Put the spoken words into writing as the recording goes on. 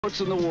sports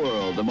in the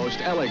world, the most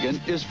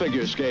elegant is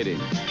figure skating.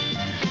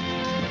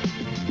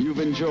 You've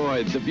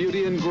enjoyed the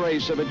beauty and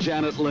grace of a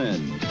Janet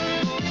Lynn.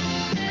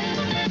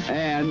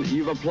 And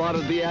you've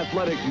applauded the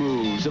athletic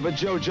moves of a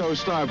Jojo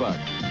Starbuck.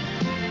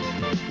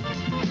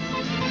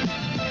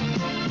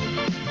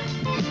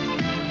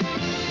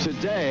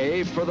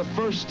 Today, for the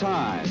first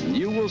time,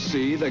 you will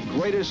see the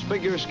greatest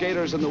figure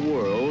skaters in the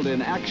world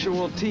in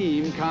actual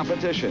team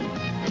competition.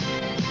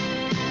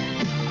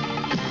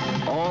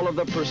 All of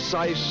the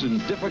precise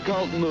and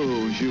difficult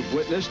moves you've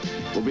witnessed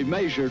will be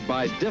measured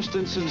by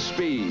distance and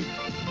speed.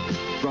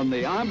 From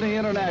the Omni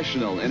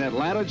International in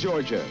Atlanta,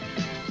 Georgia,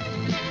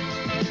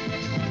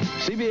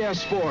 CBS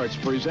Sports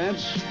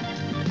presents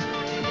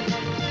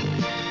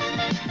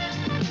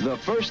the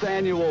first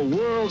annual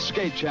World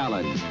Skate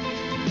Challenge,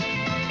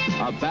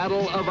 a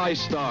battle of ice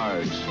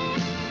stars.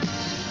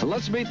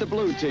 Let's meet the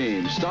blue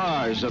team,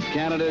 stars of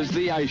Canada's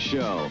The Ice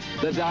Show.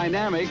 The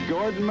dynamic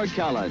Gordon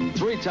McKellen,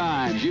 3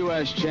 times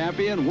U.S.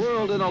 champion,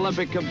 world and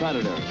Olympic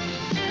competitor.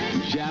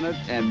 Janet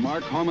and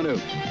Mark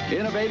Hominuke.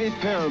 Innovative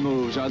pair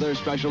moves are their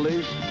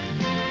specialties.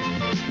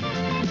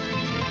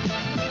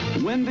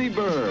 Wendy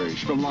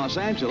Burge from Los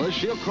Angeles,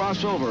 she'll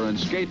cross over and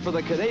skate for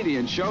the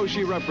Canadian show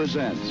she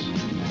represents.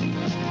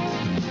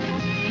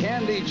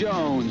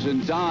 Jones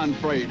and Don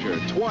Fraser,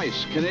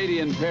 twice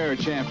Canadian pair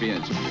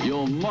champions.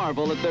 You'll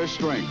marvel at their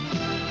strength.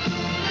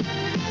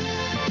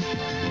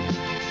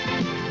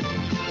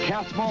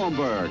 Kath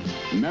Malmberg,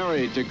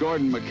 married to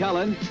Gordon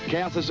McKellen.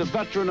 Kath is a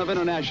veteran of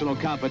international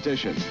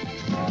competition.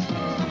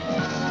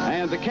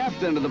 And the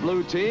captain of the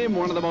blue team,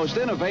 one of the most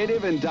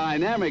innovative and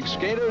dynamic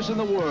skaters in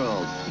the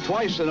world.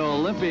 Twice an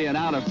Olympian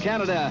out of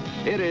Canada,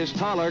 it is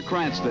Toller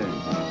Cranston.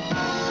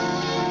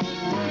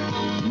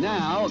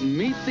 Now,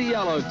 meet the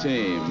yellow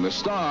team, the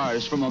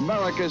stars from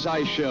America's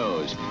ice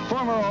shows.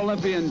 Former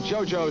Olympian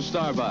Jojo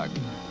Starbuck.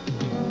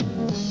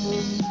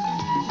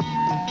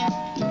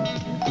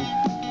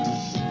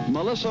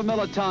 Melissa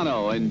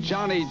Militano and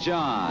Johnny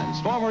Johns,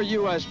 former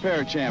U.S.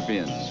 pair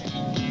champions.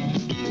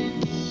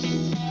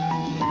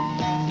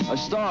 A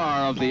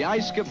star of the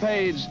Ice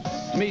Capades,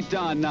 meet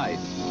Don Knight.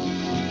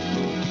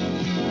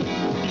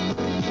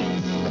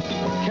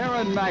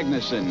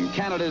 Magnussen,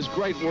 Canada's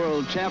great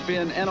world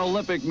champion and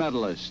Olympic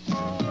medalist.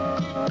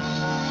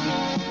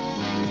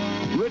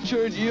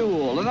 Richard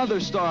Ewell, another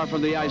star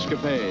from the Ice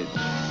Capades.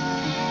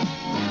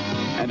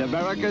 And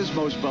America's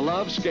most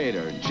beloved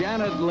skater,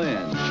 Janet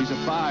Lynn. She's a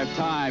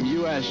 5-time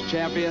U.S.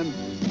 champion,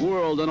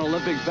 world and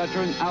Olympic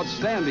veteran,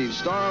 outstanding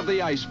star of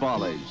the ice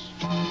volleys.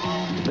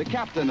 The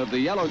captain of the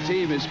yellow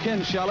team is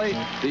Ken Shelley,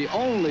 the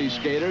only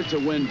skater to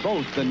win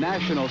both the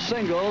national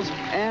singles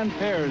and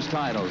pairs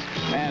titles.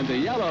 And the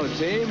yellow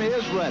team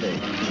is ready.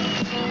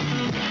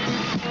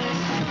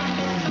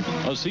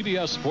 A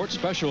CBS Sports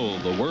Special,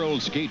 the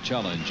World Skate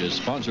Challenge, is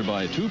sponsored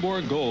by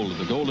Tuborg Gold,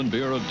 the golden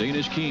beer of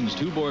Danish Kings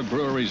Tuborg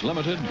Breweries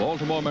Limited,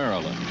 Baltimore,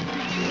 Maryland.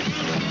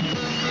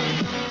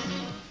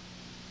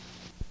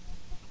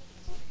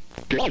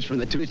 From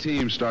the 2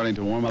 teams starting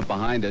to warm up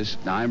behind us.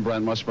 Now, I'm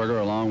Brent Musburger,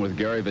 along with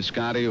Gary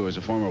Visconti, who is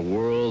a former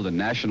world and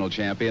national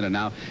champion and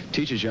now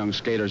teaches young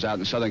skaters out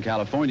in Southern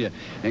California.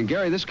 And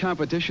Gary, this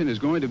competition is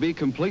going to be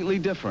completely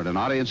different. An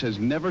audience has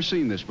never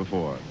seen this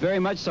before. Very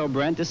much so,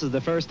 Brent. This is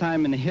the first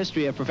time in the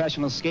history of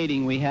professional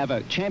skating we have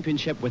a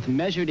championship with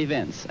measured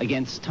events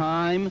against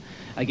time,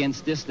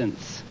 against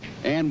distance.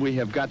 And we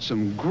have got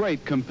some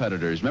great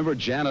competitors. Remember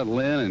Janet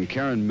Lynn and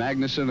Karen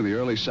Magnussen in the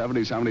early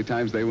 70s? How many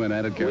times they went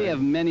at it, Gary? We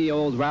have many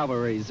old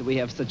rivalries. We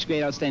have such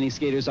great outstanding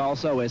skaters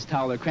also as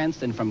Toller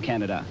Cranston from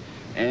Canada.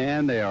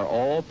 And they are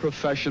all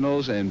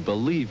professionals, and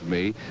believe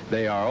me,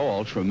 they are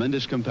all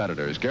tremendous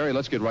competitors. Gary,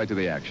 let's get right to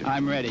the action.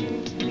 I'm ready.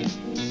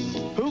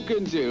 Who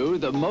can do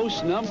the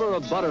most number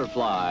of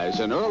butterflies?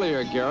 And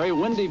earlier, Gary,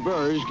 Wendy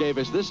Burge gave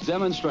us this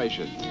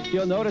demonstration.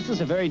 You'll notice it's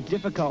a very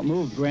difficult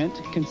move, Brent,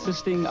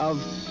 consisting of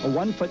a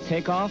 1-foot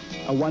takeoff,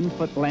 a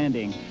 1-foot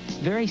landing.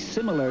 Very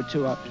similar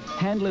to a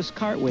handless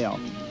cartwheel.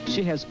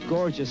 She has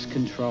gorgeous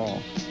control.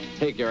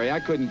 Hey, Gary, I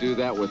couldn't do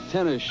that with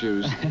tennis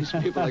shoes. These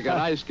people that got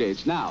ice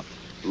skates. Now,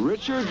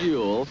 Richard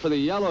Ewell for the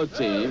yellow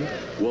team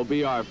will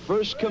be our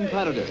first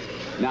competitor.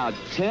 Now,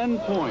 10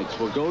 points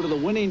will go to the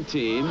winning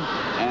team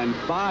and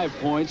 5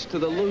 points to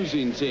the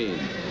losing team.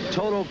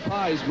 Total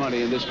prize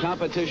money in this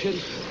competition,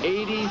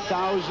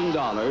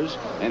 $80,000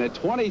 and a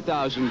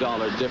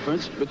 $20,000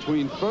 difference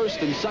between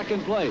first and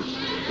second place.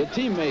 The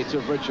teammates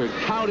of Richard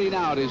counting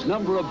out his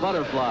number of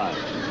butterflies.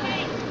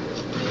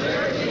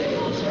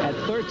 At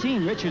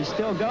 13, Richard's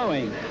still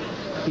going.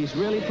 He's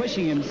really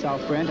pushing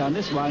himself, Brent, on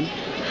this one.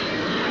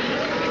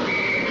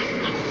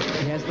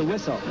 He has the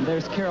whistle. And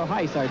there's Carol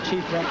Heiss, our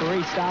chief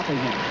referee, stopping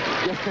him.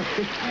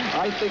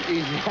 I think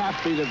he's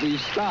happy to be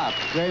stopped.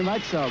 Very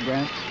much so,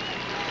 Brent.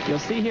 You'll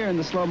see here in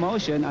the slow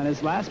motion on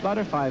his last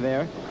butterfly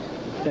there,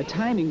 the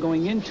timing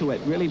going into it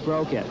really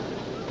broke it.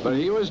 But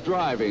he was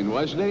driving,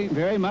 wasn't he?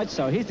 Very much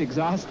so. He's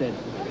exhausted.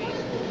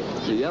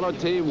 The yellow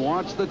team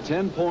wants the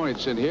 10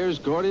 points, and here's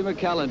Gordy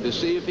McKellen to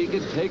see if he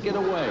can take it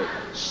away.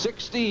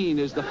 16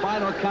 is the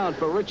final count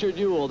for Richard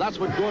Ewell. That's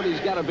what Gordy's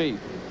got to beat.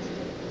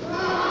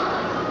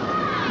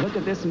 Look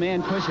at this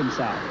man push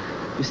himself.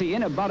 You see,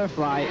 in a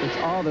butterfly, it's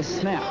all the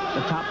snap.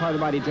 The top part of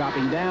the body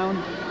dropping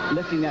down,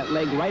 lifting that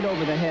leg right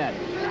over the head.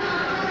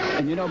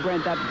 And you know,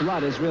 Brent, that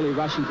blood is really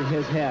rushing to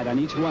his head on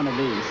each one of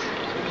these.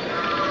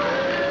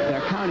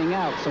 They're counting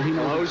out, so he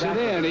knows Closing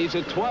exactly. in. He's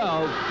at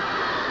 12.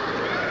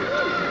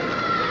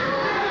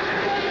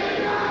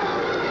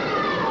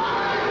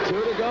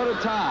 2 to go to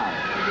tie.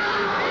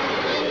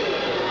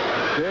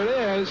 Here it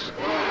is.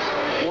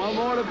 One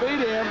more to beat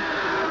him.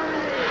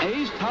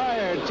 He's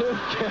tired, too,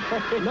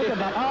 Gary. Look at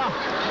that. Oh,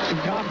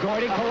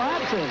 Gordy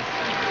collapses.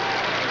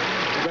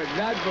 But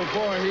not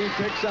before he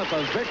picks up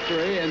a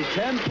victory and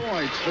 10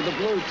 points for the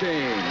blue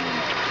team.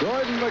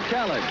 Gordon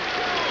McKellen.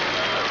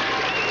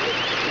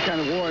 You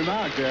kind of wore him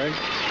out, Gary.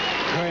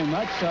 Very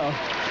much so.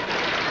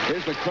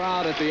 Here's the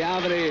crowd at the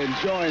Avenue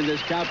enjoying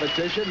this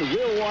competition.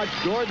 We'll watch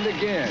Gordon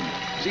again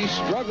as he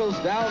struggles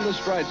down the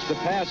stretch to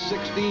pass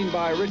 16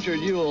 by Richard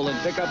Ewell and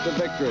pick up the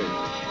victory.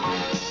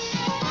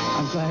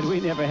 I'm glad we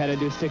never had to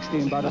do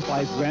 16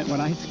 butterflies, Brent, when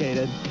I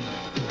skated.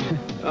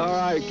 All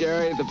right,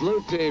 Gary, the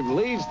blue team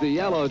leads the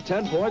yellow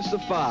 10 points to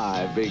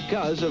 5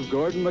 because of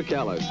Gordon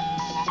McKellen.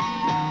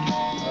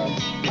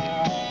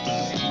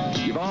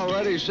 You've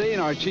already seen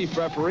our chief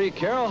referee,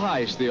 Carol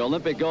Heiss, the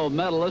Olympic gold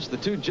medalist. The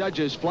two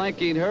judges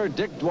flanking her,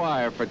 Dick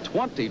Dwyer, for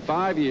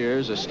 25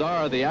 years, a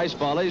star of the ice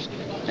volleys,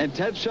 and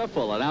Ted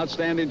Schiffel, an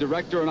outstanding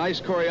director and ice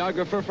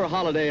choreographer for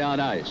Holiday on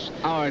Ice.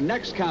 Our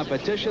next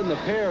competition, the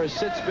pair is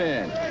sit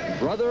spin,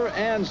 brother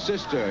and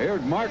sister.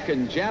 Here's Mark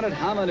and Janet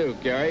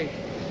Hominuke, Gary.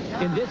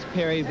 In this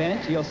pair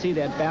event, you'll see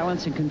that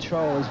balance and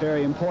control is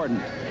very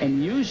important,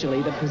 and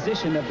usually the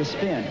position of the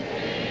spin.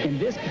 In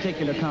this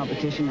particular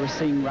competition we're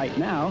seeing right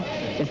now,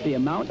 it's the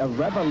amount of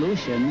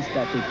revolutions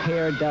that the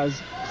pair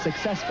does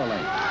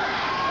successfully.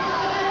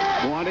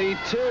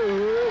 22.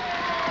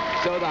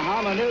 So the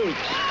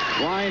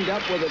Hominukes wind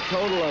up with a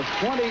total of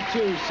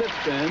 22 sit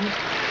spins.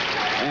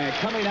 And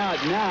coming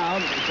out now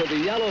for the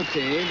yellow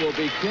team will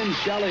be Ken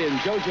Shelley and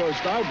Jojo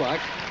Starbuck.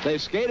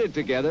 They've skated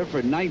together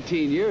for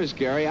 19 years,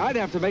 Gary. I'd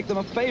have to make them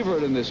a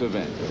favorite in this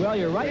event. Well,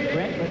 you're right,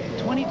 Brent,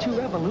 but 22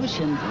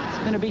 revolutions, it's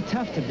going to be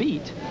tough to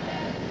beat.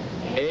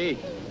 8,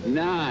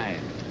 9,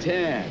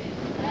 10.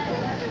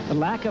 The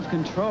lack of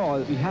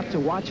control, you have to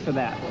watch for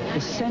that.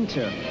 The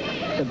center,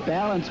 the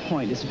balance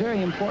point is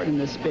very important in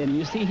this spin.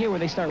 You see here where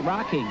they start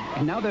rocking,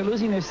 and now they're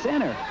losing their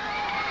center,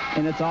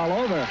 and it's all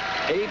over.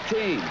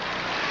 18.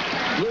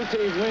 Blue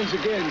team wins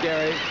again,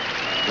 Gary.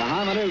 The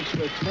Hominukes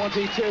with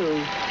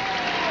 22.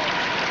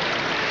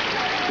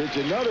 Did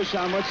you notice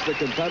how much the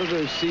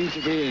competitors seem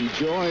to be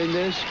enjoying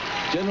this?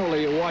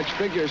 Generally, you watch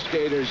figure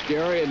skaters,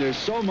 Gary, and there's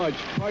so much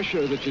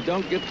pressure that you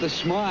don't get the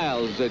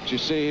smiles that you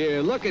see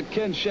here. Look at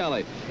Ken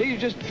Shelley. He's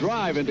just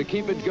driving to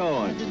keep it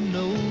going. I didn't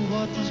know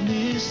what was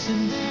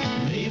missing.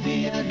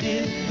 Maybe I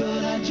did,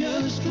 but I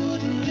just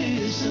wouldn't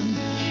listen.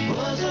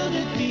 Wasn't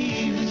it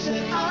deep and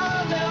said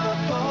I'll never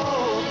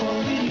fall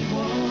for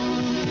anyone?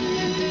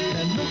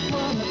 And look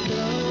what I've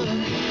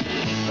done.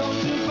 Gone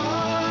too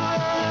far. I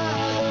don't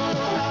know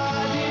how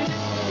I did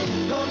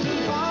it. Gone too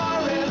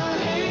far, and I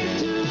hate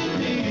to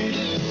admit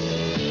it.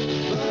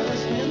 But I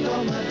spend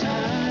all my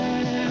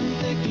time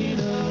thinking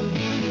of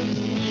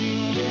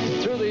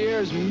you. Through the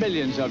years,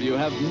 millions of you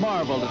have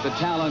marveled at the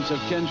talents of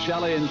Ken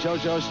Shelley and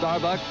Jojo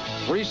Starbuck.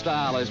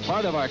 Freestyle is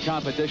part of our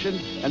competition,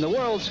 and the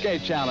World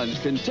Skate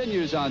Challenge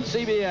continues on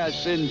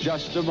CBS in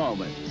just a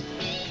moment.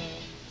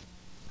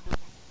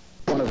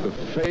 One of the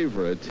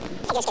favorite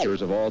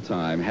skaters of all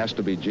time has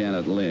to be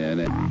Janet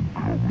Lynn.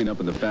 And up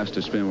in the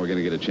fastest spin, we're going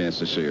to get a chance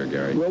to see her,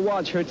 Gary. We'll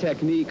watch her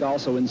technique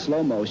also in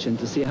slow motion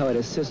to see how it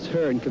assists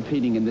her in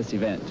competing in this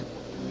event.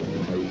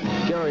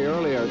 Gary,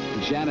 earlier,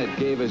 Janet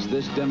gave us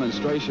this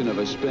demonstration of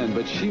a spin,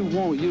 but she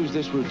won't use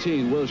this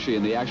routine, will she,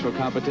 in the actual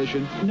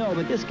competition? No,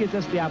 but this gives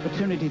us the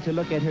opportunity to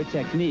look at her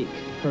technique.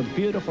 Her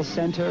beautiful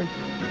center,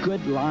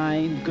 good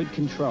line, good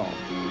control.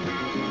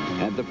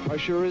 And the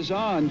pressure is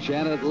on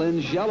Janet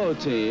Lynn's yellow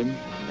team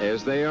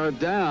as they are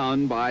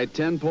down by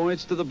 10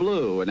 points to the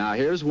blue. And now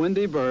here's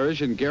Wendy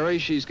Burge, and Gary,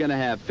 she's going to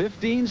have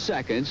 15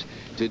 seconds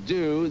to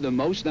do the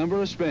most number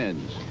of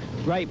spins.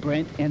 Right,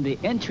 Brent, and the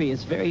entry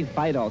is very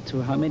vital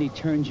to how many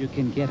turns you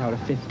can get out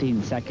of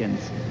 15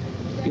 seconds.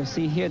 You'll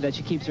see here that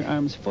she keeps her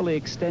arms fully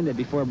extended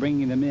before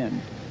bringing them in.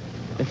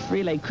 The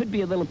free leg could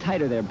be a little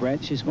tighter there,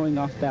 Brent. She's going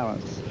off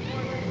balance.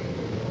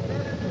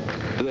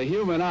 The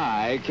human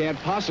eye can't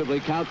possibly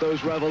count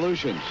those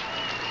revolutions.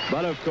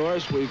 But, of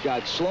course, we've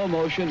got slow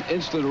motion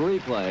instant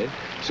replay,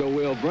 so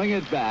we'll bring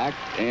it back,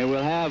 and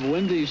we'll have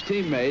Wendy's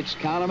teammates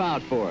count them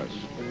out for us.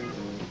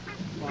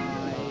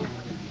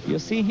 You'll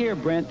see here,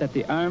 Brent, that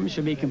the arms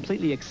should be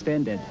completely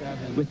extended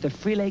with the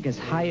free leg as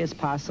high as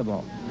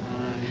possible.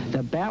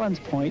 The balance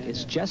point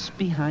is just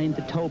behind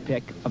the toe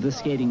pick of the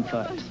skating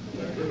foot.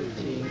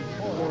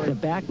 The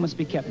back must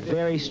be kept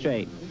very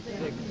straight.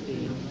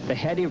 The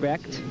head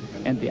erect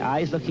and the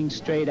eyes looking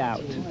straight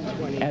out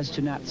as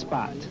to not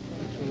spot.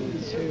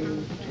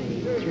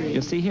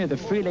 You'll see here the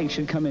free leg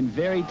should come in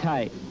very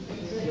tight.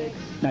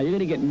 Now you're going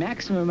to get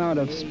maximum amount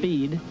of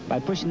speed by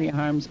pushing the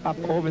arms up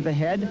over the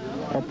head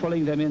or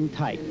pulling them in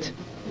tight.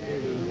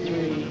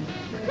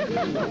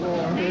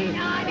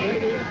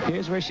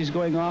 Here's where she's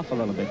going off a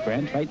little bit,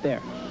 Brent, right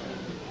there.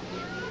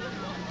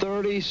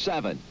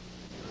 37.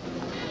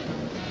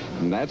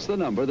 And that's the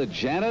number that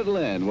Janet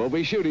Lynn will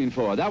be shooting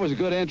for. That was a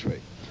good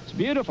entry. It's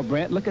beautiful,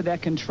 Brent. Look at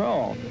that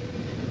control.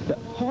 The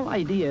whole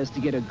idea is to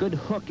get a good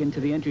hook into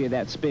the entry of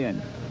that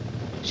spin.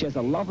 She has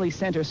a lovely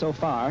center so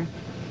far,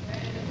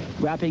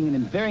 wrapping it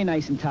in very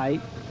nice and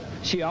tight.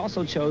 She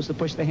also chose to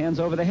push the hands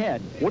over the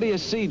head. What do you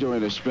see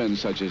during a spin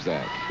such as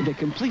that? The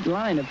complete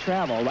line of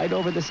travel right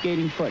over the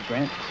skating foot,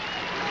 Brent.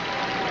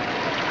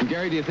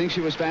 Gary, do you think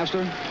she was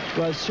faster?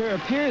 Well, it sure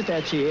appears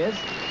that she is.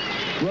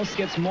 Wilkes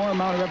gets more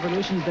amount of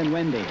revolutions than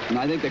Wendy. And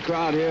I think the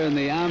crowd here in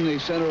the Omni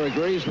Center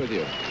agrees with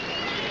you.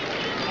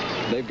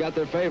 They've got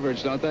their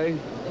favorites, don't they?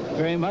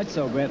 Very much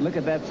so, Brent. Look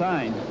at that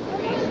sign.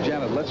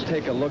 Janet, let's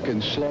take a look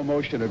in slow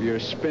motion of your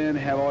spin,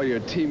 have all your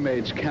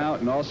teammates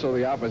count, and also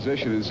the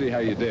opposition, and see how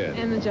you did.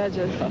 And the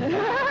judges.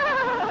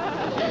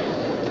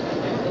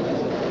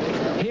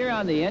 Here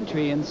on the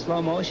entry in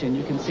slow motion,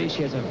 you can see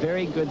she has a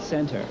very good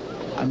center.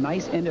 A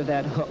nice end of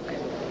that hook.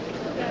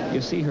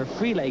 You'll see her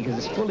free leg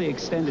is fully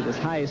extended as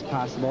high as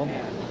possible.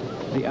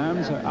 The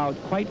arms are out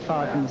quite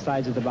far from the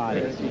sides of the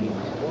body.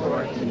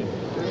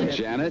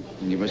 Janet,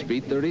 you must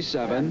beat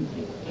 37.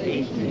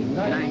 18,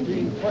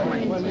 19,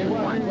 20,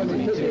 21,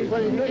 22,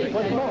 23,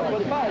 24,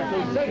 25,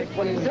 26,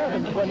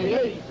 27,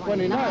 28,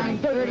 29,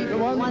 30,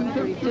 31,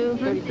 32,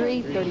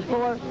 33,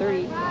 34,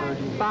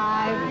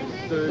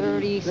 35,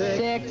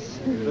 36,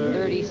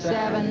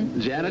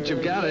 37. Janet,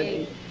 you've got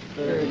it.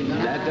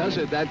 That does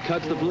it. That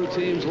cuts the blue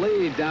team's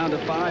lead down to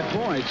 5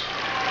 points.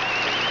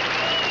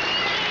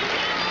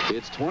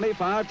 It's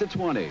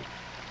 25-20.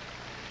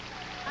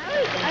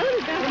 I would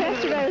have gone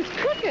faster, but I was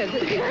crooked.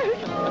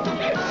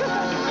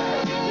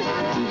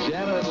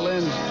 Janet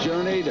Lynn's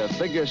journey to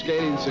figure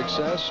skating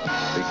success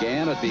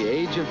began at the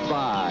age of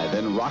 5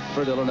 in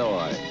Rockford,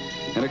 Illinois.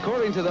 And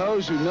according to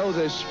those who know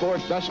this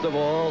sport best of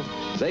all,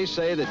 they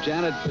say that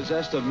Janet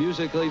possessed a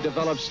musically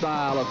developed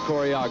style of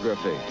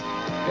choreography.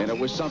 And it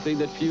was something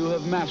that few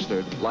have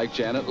mastered like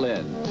Janet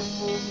Lynn.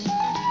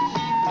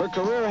 Her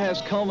career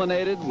has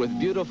culminated with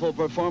beautiful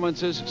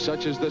performances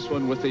such as this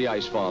one with the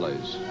Ice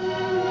Follies.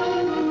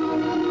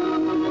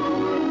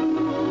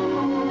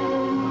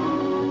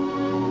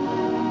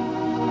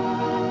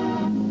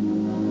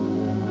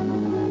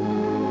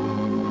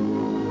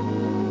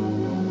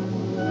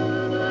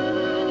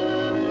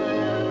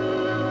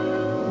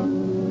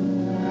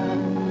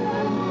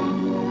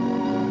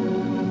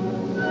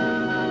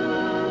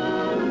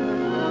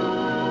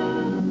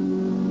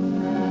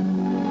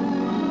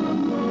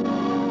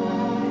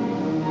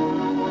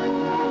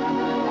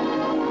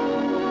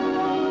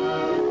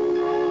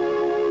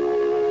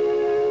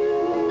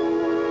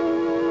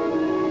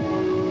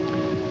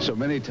 So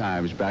many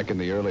times back in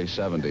the early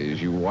 70s,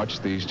 you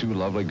watched these two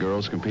lovely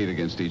girls compete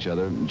against each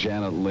other,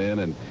 Janet Lynn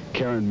and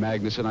Karen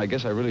Magnussen. I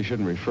guess I really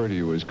shouldn't refer to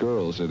you as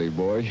girls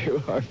anymore.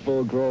 You are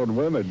full-grown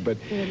women, but...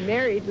 We're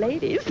married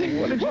ladies.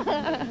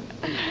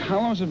 How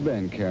long has it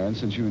been, Karen,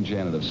 since you and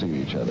Janet have seen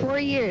each other? 4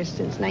 years,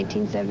 since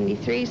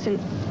 1973,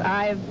 since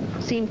I've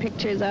seen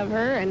pictures of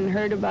her and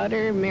heard about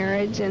her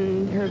marriage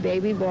and her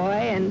baby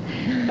boy,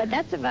 but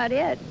that's about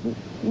it.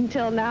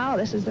 Until now,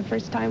 this is the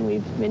first time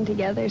we've been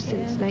together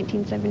since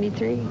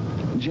 1973.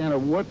 Janet,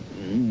 what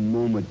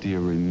moment do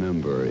you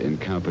remember in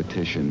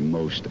competition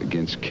most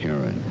against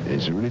Karen?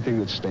 Is there anything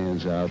that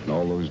stands out in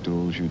all those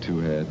duels you two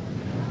had?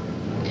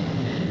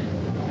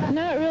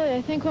 Not really.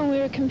 I think when we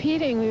were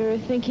competing, we were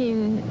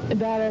thinking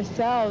about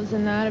ourselves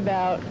and not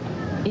about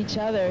each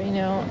other, you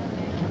know.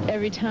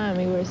 Every time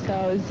we were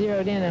so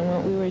zeroed in on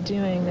what we were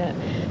doing that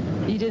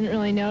you didn't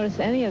really notice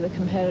any of the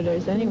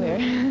competitors anywhere.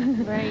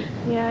 Right.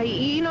 Yeah,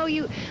 you know,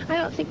 I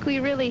don't think we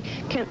really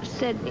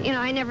said, you know,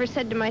 I never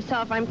said to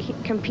myself, I'm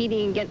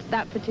competing against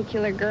that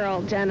particular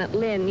girl, Janet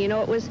Lynn. You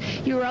know, it was,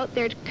 you were out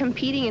there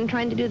competing and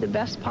trying to do the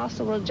best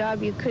possible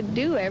job you could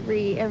do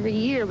every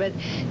year, but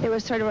there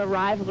was sort of a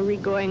rivalry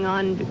going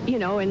on, you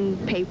know, in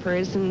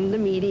papers and the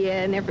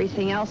media and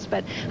everything else.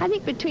 But I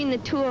think between the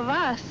two of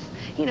us,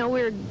 you know,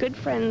 we were good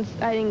friends,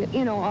 I think,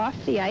 you know, off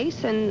the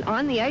ice, and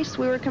on the ice,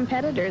 we were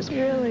competitors,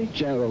 really.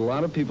 Janet, a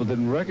lot of people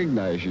didn't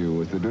recognize you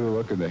with the new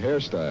look and the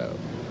hairstyle.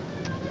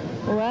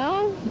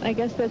 Well, I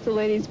guess that's a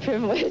lady's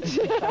privilege.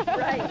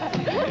 Right.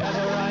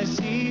 Whenever I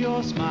see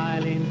your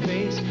smiling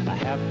face, I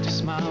have to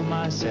smile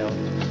myself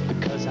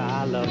because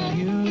I love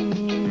you.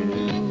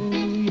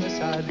 Yes,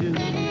 I do.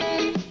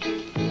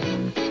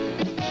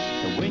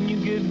 And when you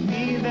give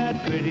me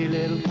that pretty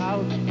little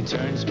pout, it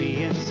turns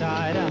me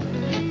inside out.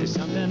 There's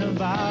something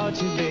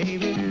about you,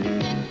 baby,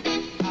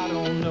 I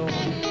don't know.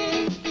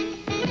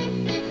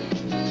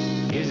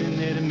 Isn't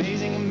it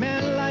amazing a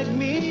man like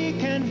me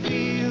can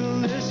feel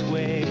this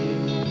way?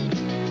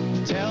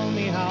 Tell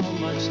me how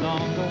much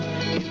longer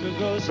it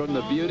goes. From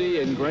the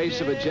beauty and grace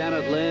of a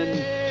Janet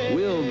Lynn,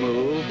 we'll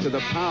move to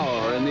the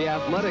power and the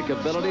athletic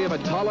ability of a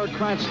Toller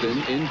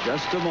Cranston in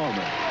just a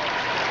moment.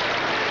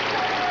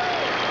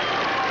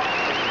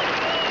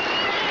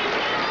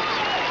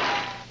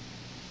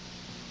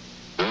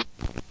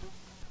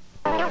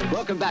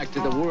 Welcome back to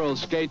the World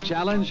Skate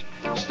Challenge.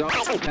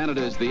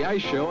 Canada's The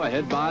Ice Show,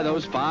 ahead by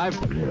those 5.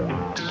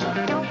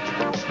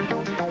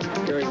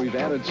 Gary, we've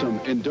added some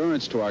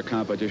endurance to our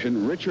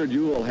competition. Richard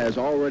Ewell has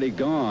already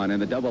gone in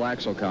the double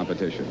axle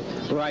competition.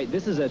 Right,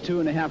 this is a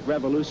 2.5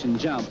 revolution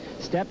jump,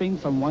 stepping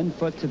from one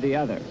foot to the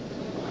other.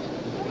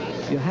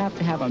 You'll have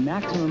to have a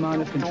maximum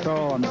amount of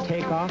control on the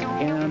takeoff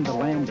and on the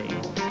landing.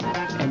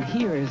 And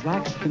here, his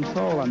lack of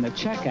control on the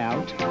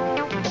checkout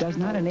does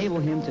not enable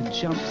him to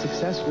jump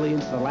successfully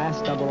into the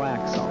last double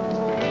axle,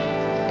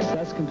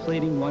 thus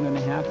completing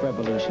 1.5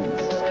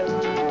 revolutions.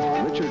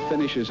 Richard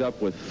finishes up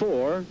with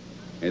 4,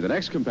 and the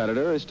next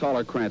competitor is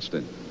Toller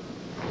Cranston.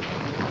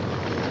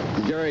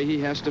 Gary, he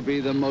has to be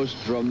the most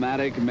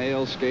dramatic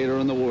male skater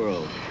in the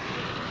world.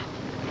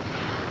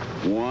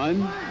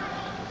 1,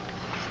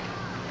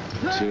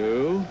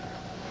 2,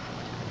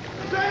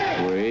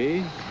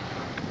 3.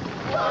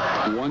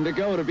 1 to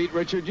go to beat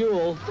Richard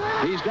Ewell.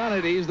 He's done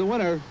it. He's the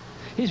winner.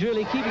 He's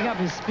really keeping up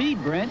his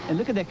speed, Brent, and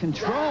look at that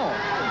control.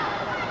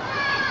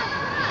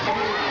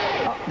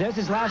 Oh, there's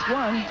his last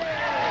one.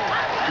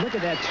 Look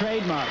at that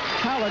trademark.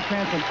 Toller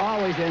Cranston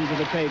always ends with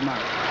a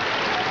trademark.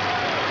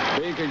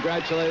 Being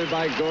congratulated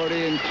by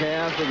Gordy and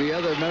Kath and the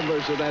other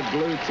members of that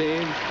blue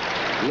team.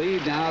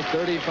 Lead now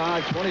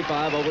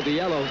 35-25 over the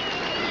yellow.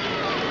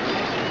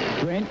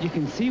 Brent, you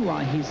can see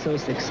why he's so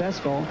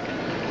successful.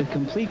 The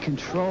complete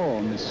control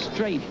and the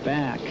straight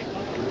back.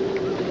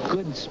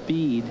 Good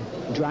speed,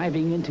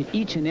 driving into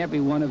each and every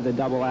one of the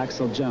double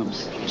axle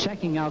jumps.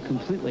 Checking out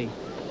completely,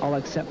 all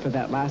except for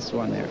that last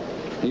one there.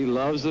 He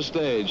loves the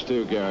stage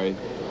too, Gary.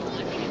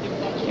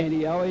 And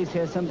he always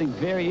has something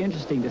very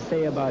interesting to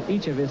say about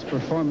each of his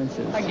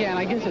performances. Again,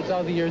 I guess it's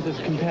all the years of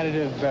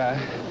competitive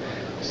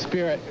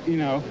spirit, you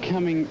know,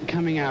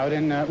 coming out.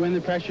 And when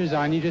the pressure's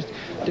on, you just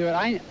do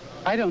it.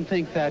 I don't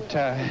think that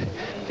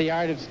the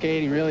art of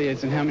skating really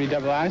is in how many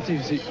double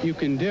axles you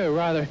can do,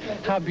 rather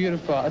how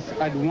beautiful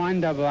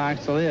one double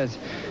axle is.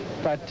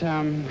 But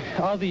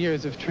all the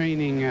years of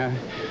training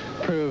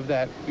prove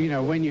that, you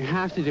know, when you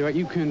have to do it,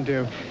 you can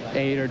do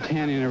 8 or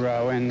 10 in a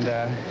row. And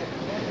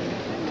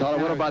Toller,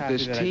 what about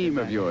this team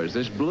of yours,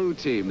 this blue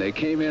team? They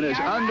came in as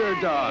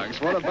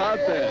underdogs. What about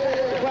this?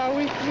 Well,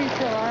 we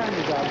still are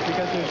underdogs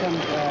because there's some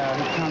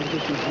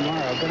competition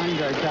tomorrow, but I'm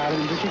very proud of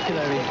them,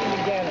 particularly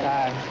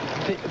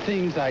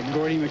things like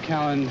Gordy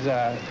McKellen's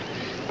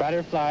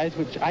butterflies,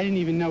 which I didn't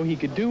even know he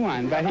could do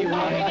one, but he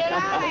won.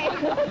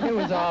 It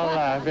was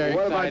all very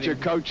What exciting. about your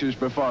coach's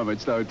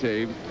performance, though,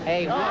 team?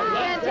 Hey,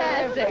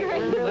 Fantastic.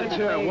 Let's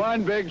hear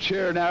one big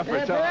cheer now for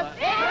Toller.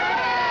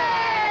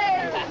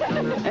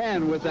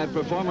 And with that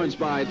performance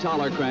by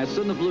Toller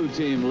Cranston, the blue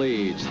team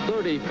leads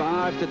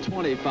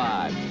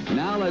 35-25.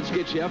 Now let's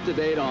get you up to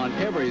date on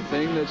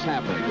everything that's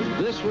happened.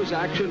 This was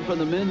action from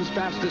the men's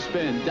fastest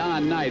spin,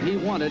 Don Knight. He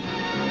won it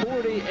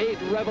 48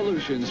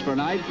 revolutions for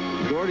Knight.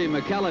 Gordy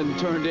McKellen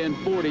turned in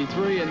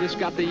 43, and this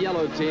got the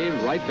yellow team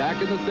right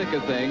back in the thick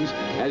of things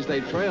as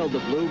they trailed the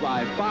blue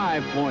by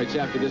 5 points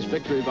after this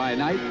victory by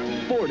Knight,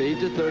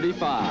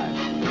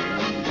 40-35.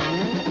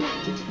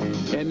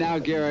 And now,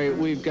 Gary,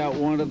 we've got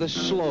one of the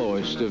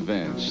slowest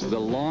events, the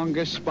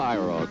longest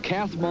spiral.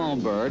 Kath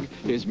Malmberg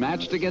is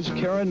matched against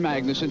Karen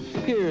Magnussen.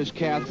 Here's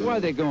Kath. Why are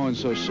they going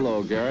so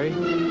slow, Gary?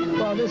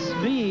 Well, this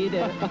speed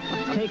is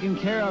taken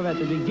care of at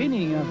the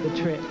beginning of the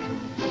trick.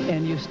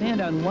 And you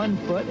stand on one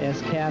foot,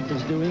 as Kath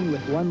is doing,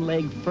 with one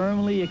leg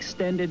firmly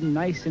extended,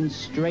 nice and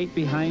straight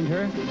behind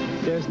her.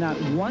 There's not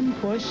one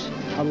push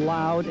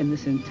allowed in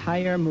this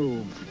entire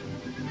move.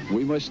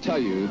 We must tell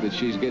you that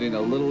she's getting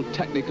a little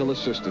technical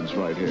assistance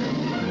right here.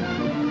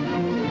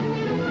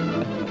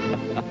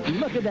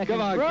 Look at that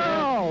Come on, control.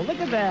 Kath. Look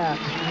at that.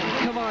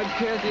 Come on,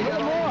 Kath. You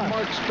got all the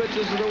Mark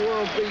Spitzes of the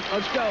world beat.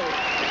 Let's go.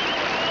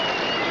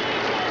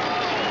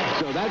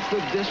 So that's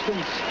the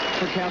distance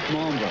for Kath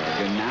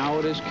Malmberg. And now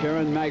it is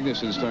Karen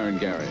Magnussen's turn,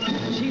 Gary.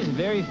 She's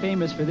very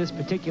famous for this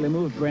particular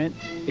move, Brent.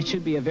 It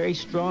should be a very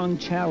strong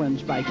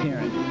challenge by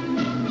Karen.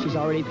 She's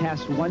already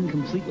passed one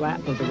complete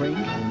lap of the rink.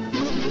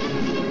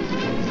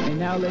 And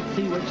now let's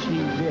see what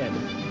she did.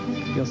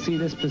 You'll see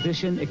this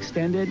position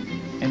extended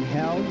and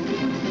held,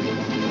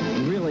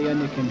 really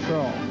under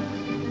control.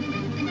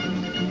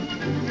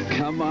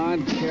 Come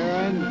on,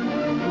 Karen.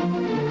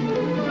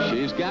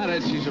 She's got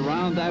it. She's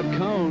around that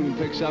cone.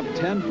 Picks up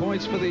 10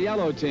 points for the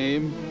yellow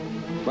team.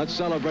 Let's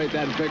celebrate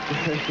that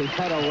victory.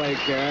 That away,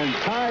 Karen.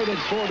 Tied at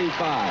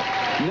 45.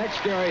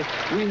 Next, Gary,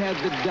 we had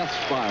the death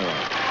spiral.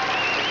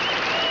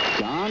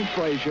 Don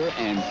Fraser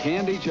and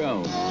Candy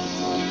Jones.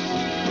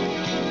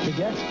 The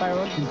death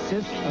spiral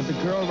consists of the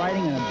girl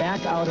riding on a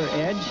back outer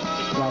edge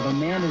while the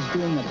man is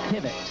doing a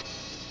pivot.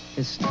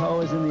 His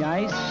toe is in the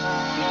ice.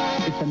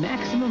 It's the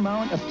maximum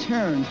amount of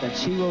turns that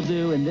she will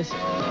do in this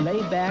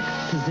laid-back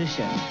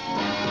position.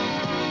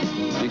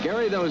 And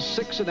Gary, those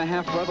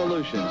 6.5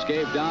 revolutions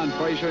gave Don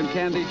Fraser and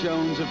Candy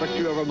Jones a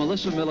victory over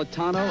Melissa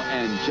Militano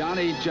and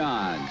Johnny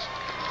Johns.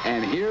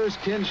 And here's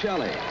Ken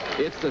Shelley.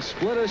 It's the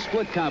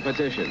splitter-split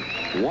competition.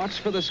 Watch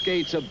for the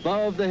skates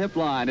above the hip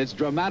line. It's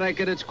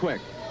dramatic and it's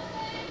quick.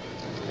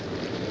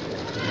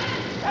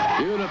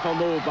 Beautiful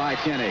move by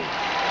Kenny.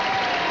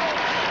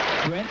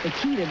 Brent, the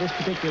key to this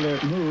particular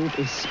move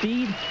is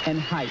speed and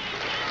height.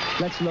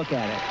 Let's look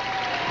at it.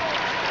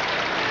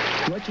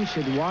 What you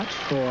should watch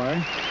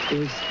for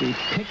is the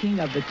picking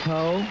of the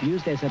toe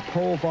used as a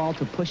pole vault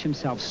to push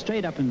himself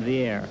straight up into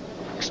the air.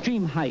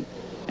 Extreme height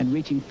and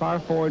reaching far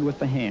forward with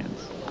the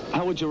hands.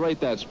 How would you rate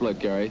that split,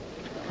 Gary?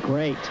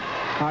 Great.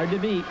 Hard to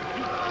beat.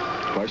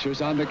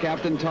 Pressure's on the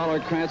captain,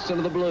 Toller Cranston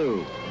of the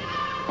blue.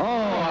 Oh,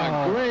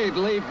 a great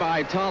leap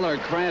by Toller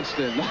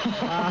Cranston. So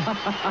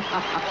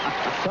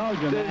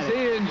dramatic. Does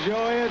he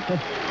enjoy it?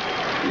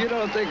 You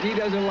don't think he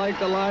doesn't like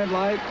the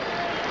limelight?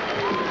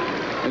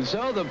 And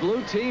so the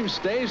blue team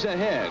stays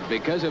ahead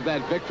because of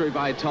that victory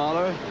by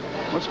Toller.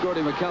 What's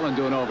Gordy McKellen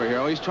doing over here?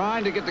 Oh, he's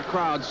trying to get the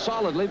crowd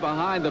solidly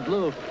behind the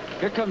blue.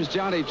 Here comes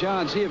Johnny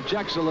Johns. He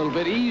objects a little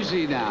bit.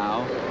 Easy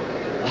now.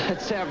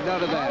 Let's have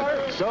none of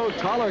that. So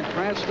Toller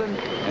Cranston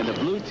and the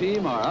blue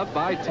team are up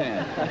by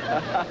 10.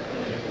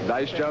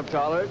 Nice jump,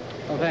 Toller.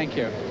 Oh, thank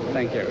you.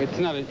 Thank you. It's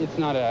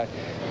not a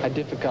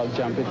difficult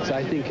jump.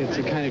 I think it's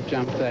a kind of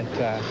jump that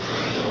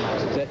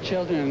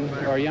children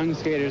or young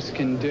skaters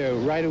can do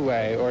right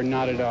away or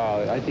not at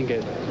all. I think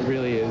it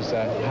really is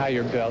how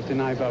you're built,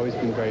 and I've always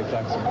been very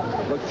flexible.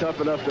 Looks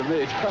tough enough to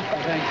me.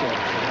 Thank you.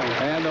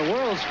 And the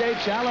World Skate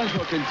Challenge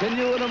will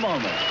continue in a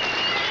moment.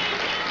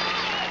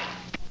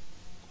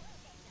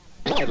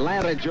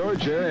 Atlanta,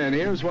 Georgia, and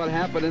here's what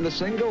happened in the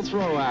single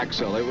throw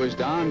axle. It was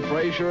Don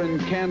Fraser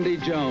and Candy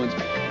Jones.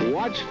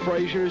 Watch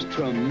Fraser's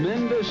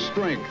tremendous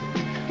strength.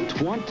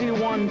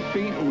 21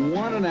 feet,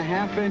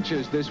 1.5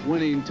 inches this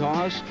winning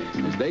toss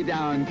as they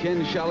down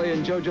Ken Shelley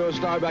and Jojo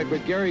Starbuck,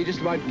 but Gary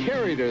just about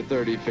carried her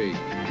 30 feet.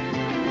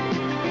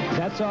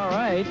 That's all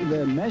right.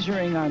 The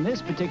measuring on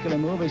this particular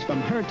move is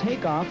from her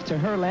takeoff to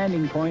her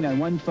landing point on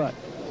 1 foot.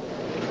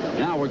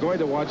 Now we're going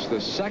to watch the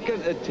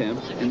second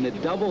attempt in the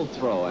double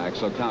throw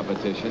axle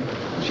competition.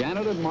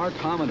 Janet and Mark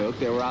Hominuke,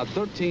 they were out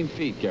 13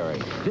 feet,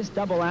 Gary. This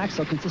double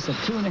axle consists of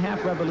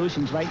 2.5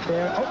 revolutions right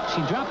there. Oh,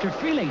 she dropped her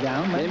free leg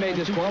down. They may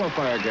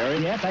disqualify her, Gary.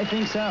 Yes, I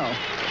think so.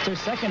 It's her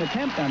second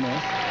attempt on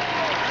this.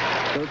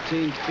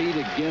 13 feet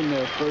again,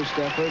 their first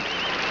effort.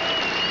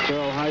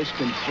 Carol Heiss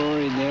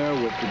conferring there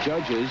with the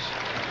judges.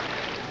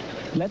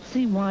 Let's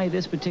see why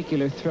this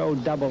particular throw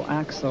double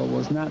axle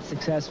was not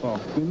successful.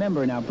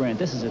 Remember now, Brent,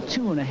 this is a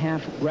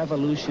 2.5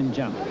 revolution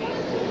jump.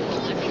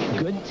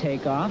 Good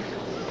takeoff.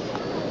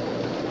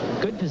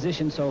 Good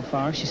position so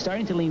far. She's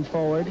starting to lean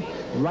forward.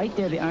 Right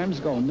there, the arms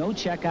go. No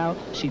check out.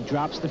 She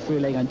drops the free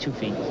leg on 2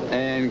 feet.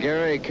 And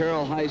Gary,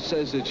 Carol Heiss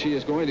says that she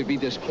is going to be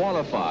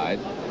disqualified.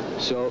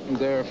 So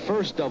their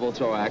first double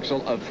throw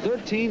axle of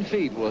 13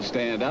 feet will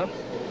stand up.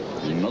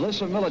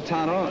 Melissa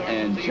Militano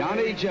and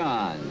Johnny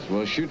Johns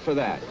will shoot for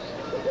that.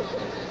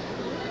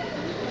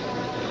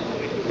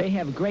 They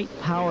have great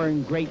power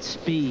and great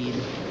speed.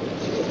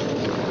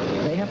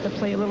 They have to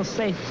play a little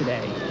safe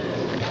today.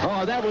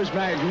 Oh, that was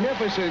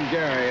magnificent,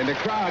 Gary. And the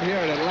crowd here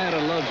in Atlanta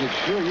loves it.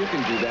 Sure, you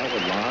can do that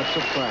with lots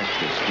of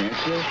practice,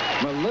 can't you?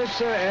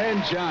 Melissa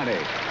and Johnny.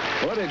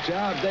 What a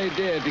job they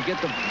did to get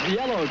the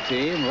yellow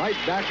team right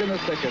back in the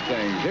thick of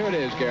things. Here it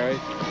is, Gary.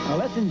 Now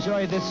let's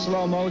enjoy this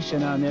slow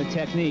motion on their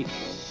technique.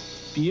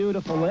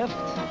 Beautiful lift.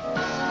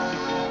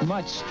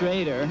 Much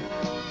straighter.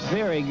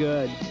 Very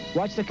good.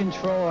 Watch the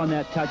control on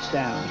that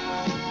touchdown.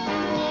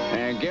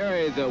 And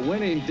Gary, the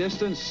winning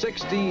distance,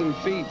 16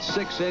 feet,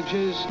 6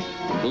 inches.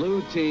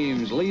 Blue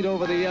team's lead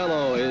over the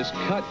yellow is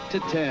cut to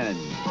 10.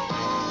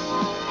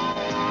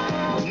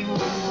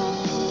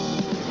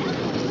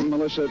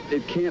 Melissa,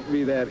 it can't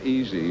be that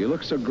easy. You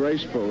look so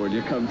graceful when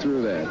you come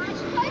through that.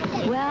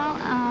 Well,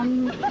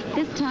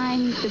 this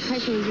time the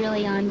pressure was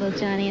really on both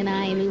Johnny and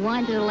I, and we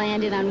wanted to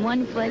land it on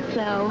 1 foot,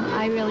 so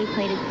I really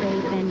played it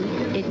safe, and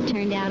it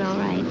turned out all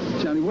right.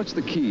 Johnny, what's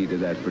the key to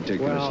that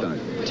particular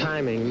stunt?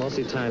 Timing,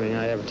 mostly timing.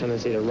 I have a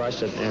tendency to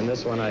rush it, and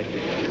this one I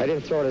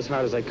didn't throw it as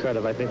hard as I could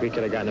have. I think we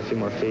could have gotten a few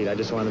more feet. I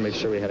just wanted to make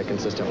sure we had a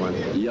consistent one.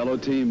 The yellow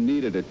team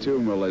needed it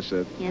too,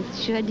 Melissa. Yes,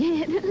 sure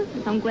did.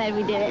 I'm glad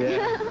we did it.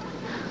 Yeah.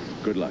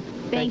 Good luck.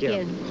 Thank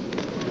you.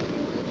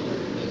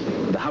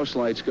 The house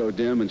lights go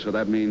dim, and so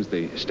that means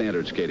the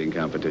standard skating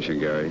competition,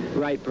 Gary.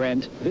 Right,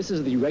 Brent. This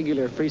is the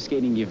regular free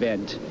skating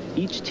event.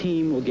 Each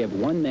team will give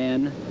 1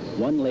 man,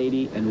 1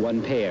 lady, and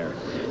 1 pair.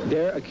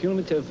 Their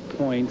accumulative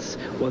points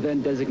will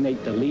then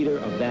designate the leader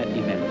of that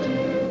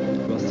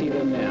event. We'll see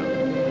them now.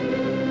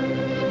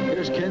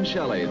 Here's Ken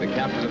Shelley, the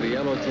captain of the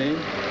yellow team.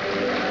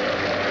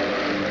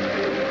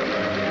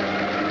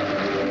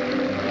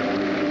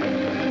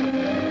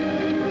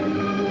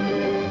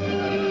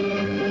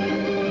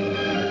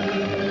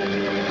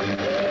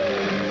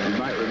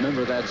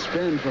 That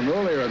spin from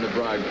earlier in the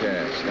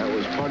broadcast. That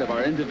was part of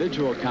our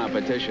individual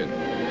competition.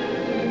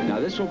 Now,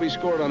 this will be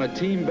scored on a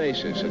team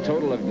basis, a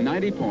total of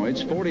 90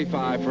 points,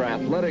 45 for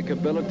athletic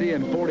ability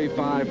and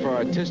 45 for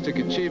artistic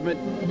achievement.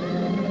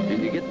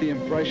 And you get the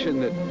impression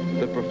that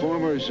the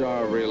performers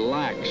are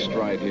relaxed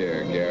right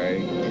here,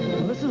 Gary.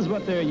 Well, this is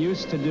what they're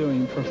used to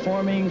doing,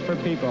 performing for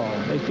people.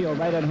 They feel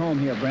right at home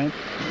here, Brent.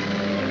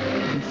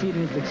 You can see it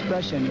in his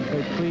expression. He's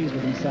very pleased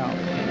with himself.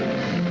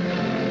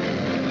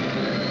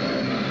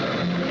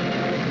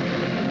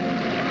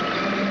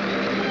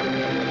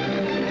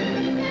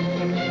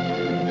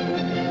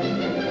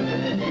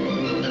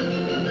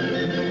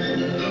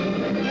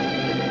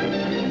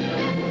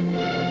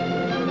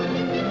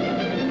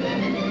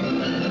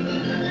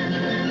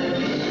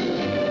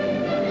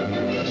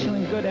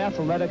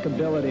 athletic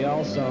ability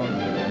also.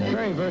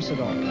 Very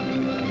versatile.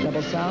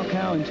 Double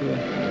Salchow into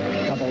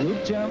a double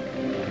loop jump.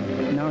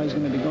 Now he's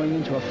going to be going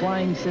into a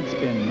flying sit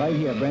spin right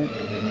here, Brent.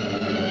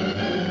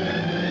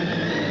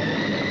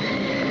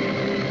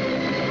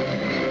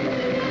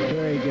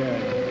 Very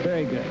good.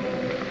 Very good.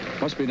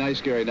 Must be nice,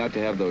 Gary, not to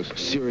have those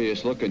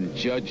serious-looking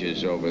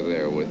judges over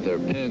there with their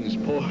pins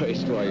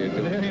poised while you're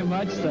doing it. Very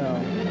much so.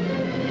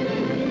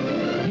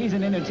 He's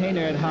an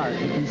entertainer at heart.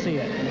 You can see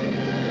it.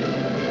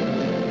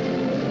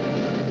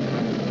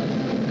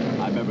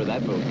 I remember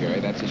that move, Gary.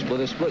 That's a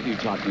split you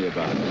taught me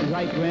about.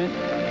 Right, Brent.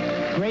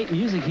 Great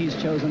music he's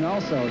chosen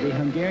also, the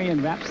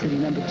Hungarian Rhapsody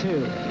No. 2,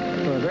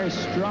 for a very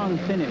strong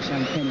finish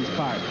on Kenny's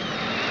part.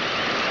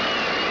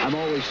 I'm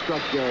always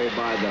struck, Gary,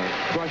 by the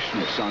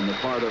freshness on the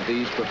part of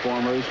these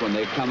performers when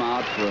they come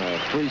out for a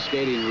free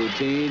skating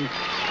routine.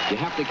 You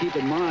have to keep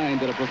in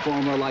mind that a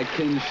performer like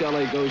Ken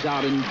Shelley goes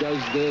out and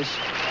does this,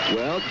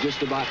 well,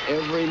 just about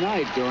every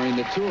night during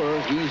the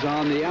tour. He's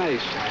on the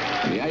ice.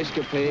 The Ice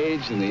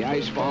Capades and the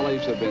Ice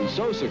Follies have been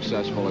so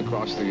successful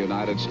across the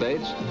United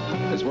States,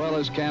 as well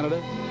as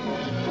Canada.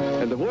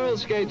 And the World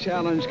Skate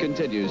Challenge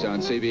continues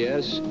on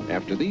CBS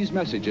after these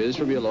messages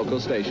from your local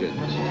stations.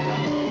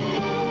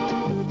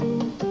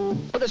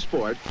 For the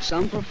sport,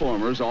 some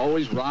performers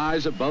always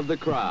rise above the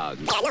crowd,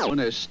 known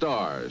as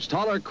stars.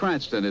 Toller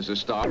Cranston is a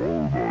star.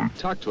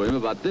 Talk to him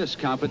about this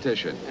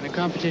competition. And the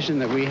competition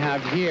that we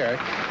have here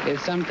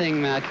is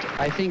something that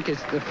I think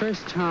is the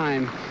first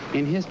time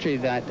in history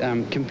that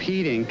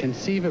competing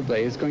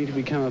conceivably is going to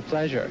become a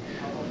pleasure.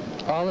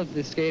 All of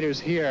the skaters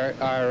here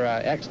are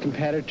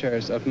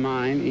ex-competitors of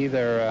mine,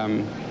 either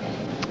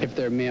if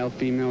they're male,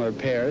 female, or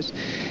pairs.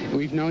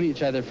 We've known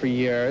each other for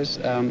years.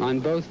 On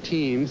both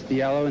teams, the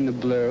yellow and the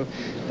blue,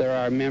 there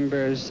are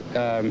members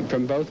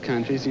from both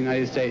countries, the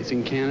United States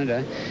and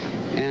Canada.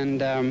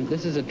 And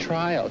this is a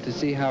trial to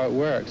see how it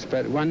works.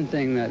 But one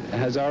thing that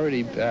has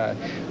already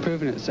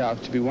proven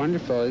itself to be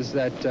wonderful is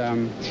that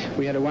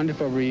we had a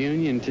wonderful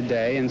reunion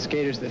today, and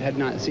skaters that had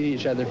not seen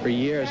each other for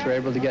years were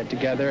able to get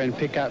together and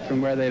pick up from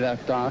where they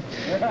left off.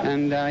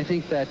 And I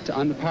think that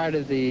on the part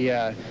of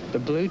the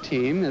blue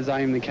team, as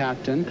I am the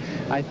captain,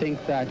 I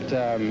think that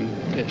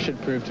it should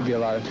prove to be a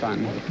lot of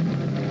fun.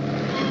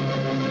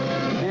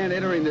 And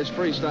entering this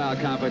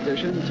freestyle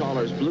competition,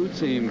 Toller's blue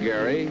team,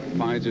 Gary,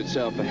 finds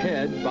itself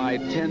ahead by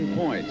 10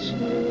 points.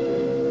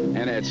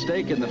 And at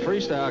stake in the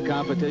freestyle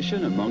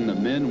competition among the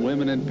men,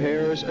 women, and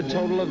pairs, a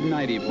total of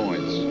 90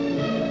 points.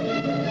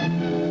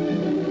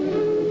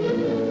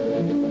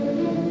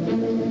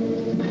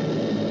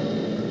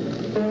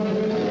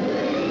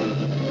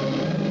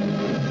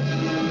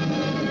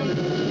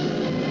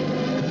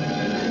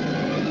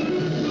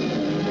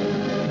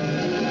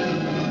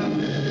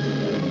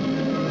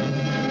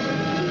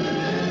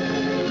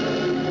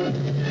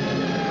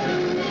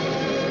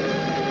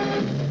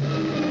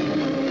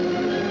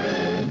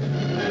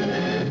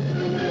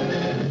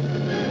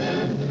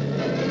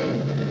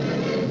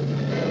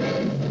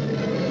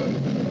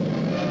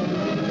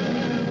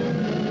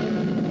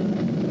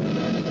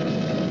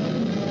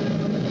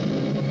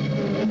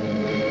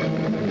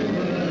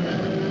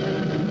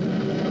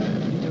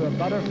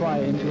 Butterfly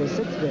into a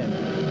sit spin,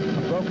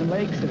 a broken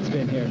leg sit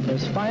spin here for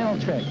his final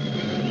trick.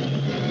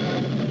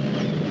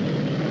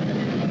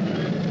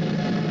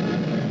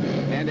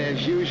 And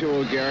as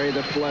usual, Gary,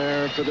 the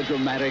flair for the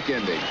dramatic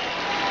ending.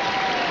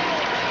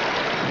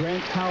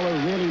 Grant Toller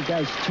really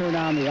does turn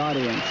on the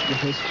audience with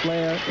his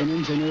flair and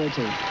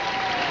ingenuity.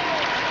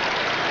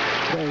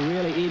 They're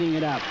really eating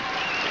it up.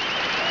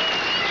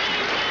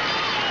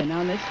 And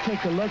now let's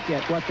take a look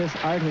at what this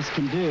artist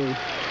can do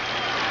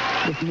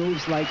with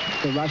moves like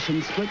the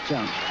Russian split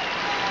jump.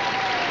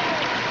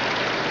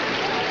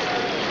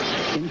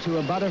 Into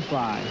a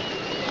butterfly.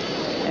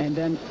 And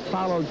then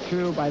followed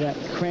through by that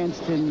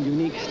Cranston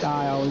unique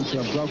style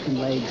into a broken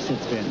leg sit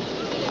spin. You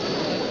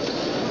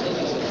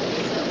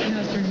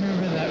have to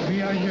remember that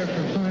we are here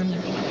for fun,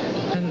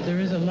 and that there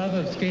is a love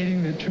of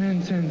skating that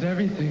transcends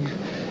everything.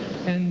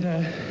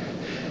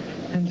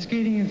 And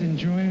skating is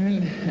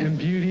enjoyment and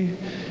beauty.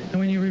 And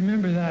when you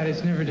remember that,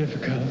 it's never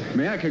difficult.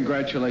 May I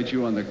congratulate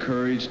you on the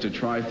courage to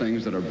try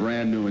things that are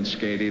brand new in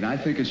skating. I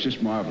think it's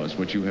just marvelous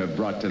what you have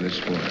brought to this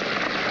sport.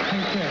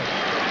 Thank you.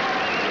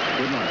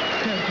 Good luck.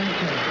 Yeah,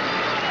 thank you.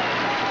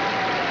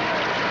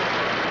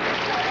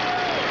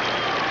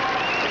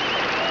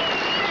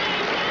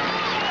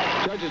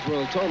 Judges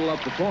will total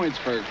up the points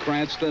for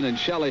Cranston and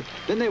Shelley.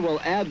 Then they will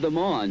add them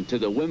on to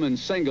the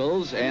women's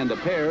singles and the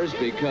pairs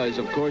because,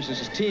 of course, this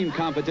is team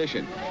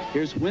competition.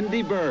 Here's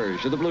Wendy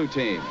Burge of the blue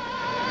team.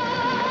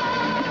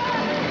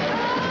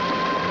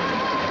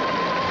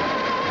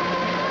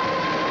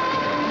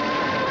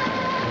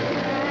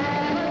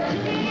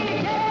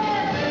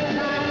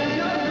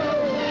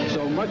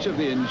 Much of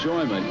the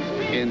enjoyment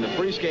in the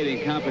free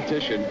skating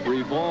competition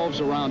revolves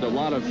around a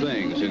lot of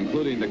things,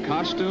 including the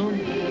costume,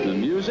 the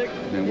music,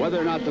 and whether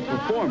or not the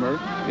performer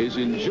is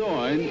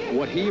enjoying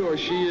what he or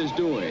she is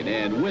doing.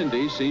 And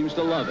Wendy seems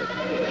to love it.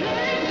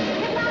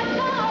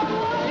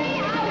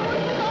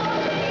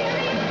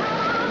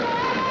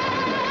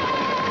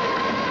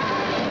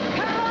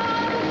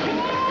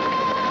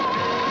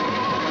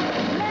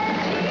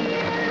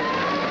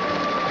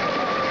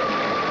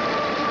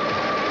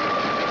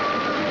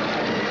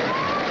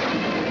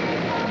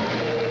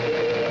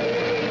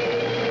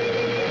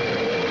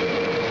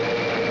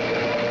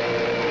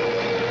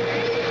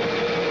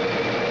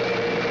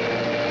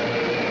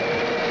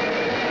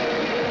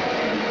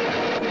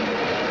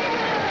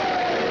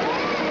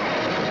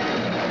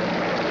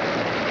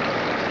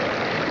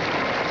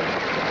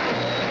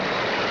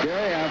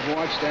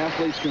 best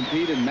athletes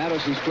compete in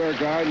Madison Square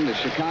Garden, the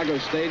Chicago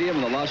Stadium,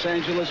 and the Los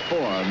Angeles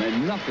Forum,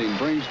 and nothing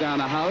brings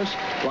down a house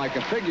like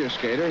a figure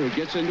skater who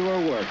gets into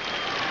her work.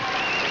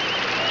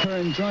 Her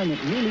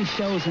enjoyment really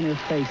shows in her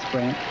face,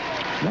 Brent.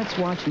 Let's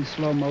watch in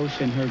slow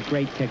motion her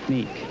great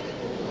technique.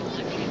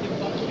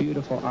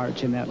 Beautiful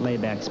arch in that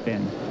layback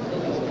spin.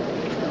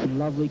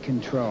 Lovely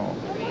control.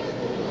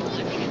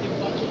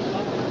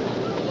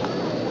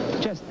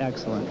 Just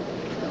excellent.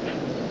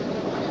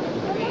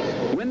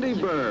 Wendy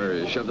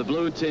Burge of the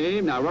blue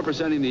team, now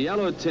representing the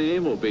yellow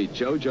team, will be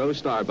Jojo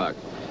Starbuck.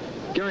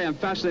 Gary, I'm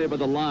fascinated by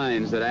the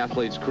lines that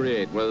athletes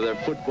create, whether they're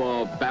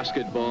football,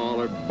 basketball,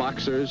 or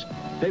boxers.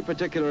 Pay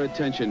particular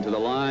attention to the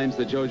lines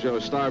that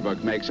Jojo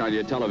Starbuck makes on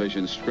your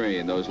television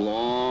screen, those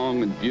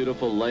long and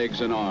beautiful legs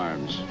and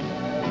arms.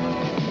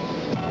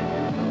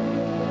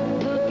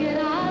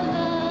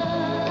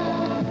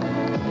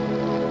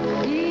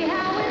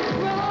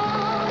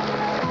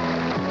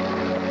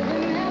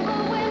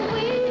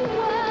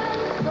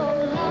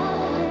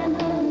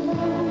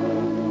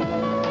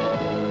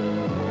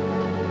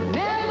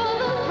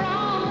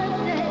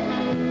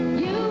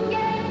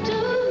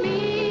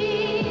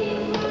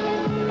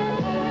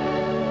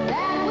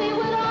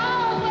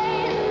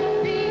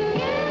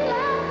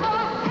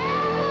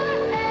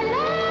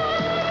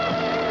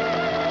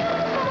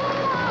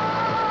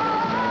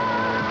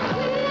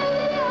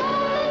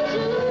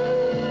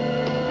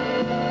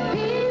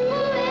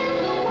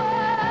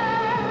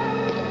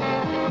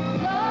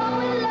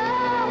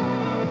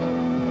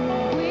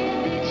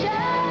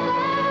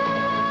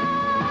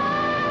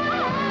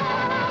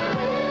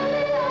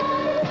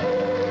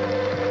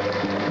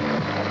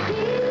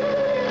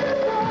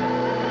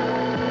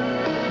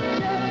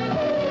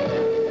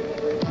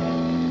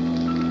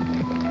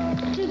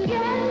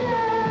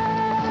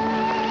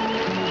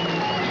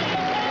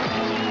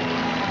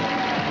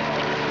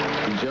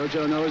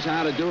 Jojo knows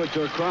how to do it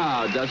to a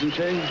crowd, doesn't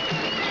she?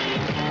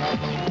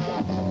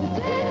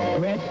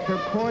 Brent, her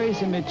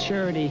poise and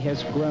maturity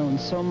has grown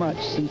so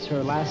much since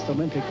her last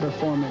Olympic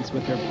performance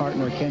with her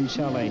partner, Ken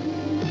Shelley.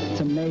 It's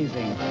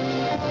amazing.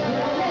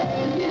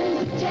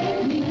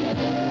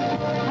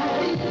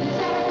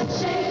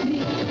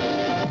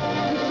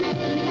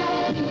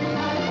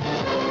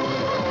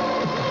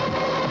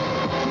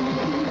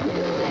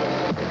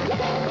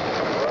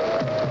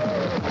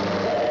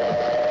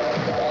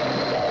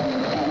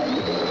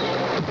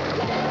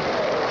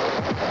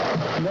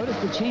 Notice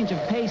the change of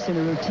pace in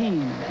her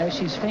routine, as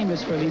she's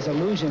famous for these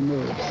illusion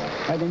moves,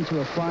 right into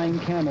a flying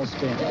camel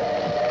spin.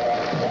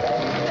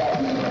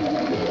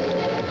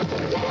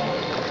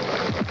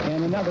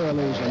 And another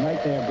illusion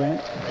right there,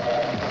 Brent.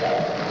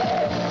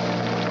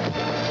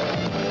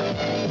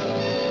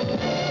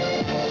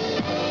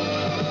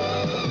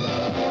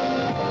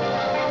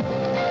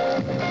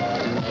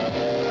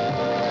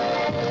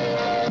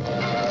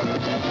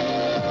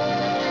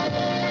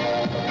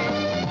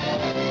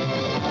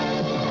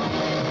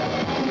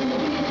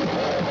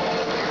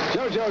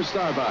 Jojo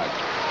Starbuck.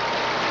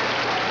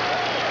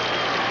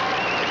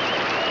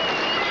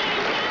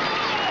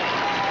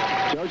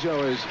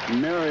 Jojo is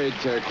married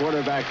to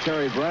quarterback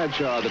Terry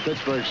Bradshaw of the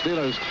Pittsburgh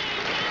Steelers.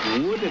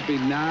 Wouldn't it be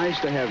nice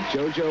to have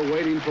Jojo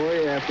waiting for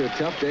you after a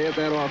tough day at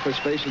that office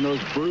facing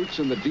those brutes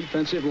in the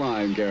defensive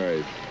line,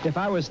 Gary? If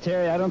I was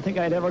Terry, I don't think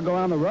I'd ever go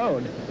on the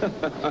road.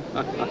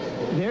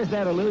 There's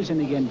that illusion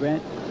again,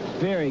 Brent.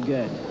 Very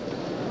good.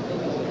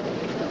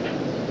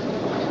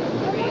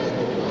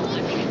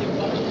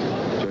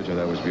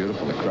 That was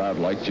beautiful. The crowd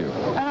liked you.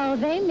 Oh,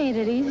 they made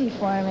it easy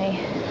for me.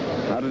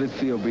 How did it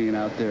feel being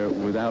out there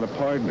without a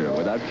partner,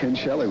 without Ken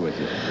Shelley with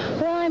you?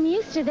 Well, I'm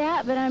used to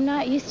that, but I'm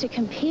not used to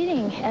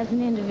competing as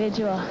an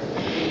individual.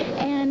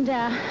 And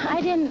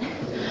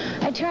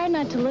I tried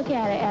not to look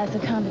at it as a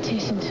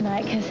competition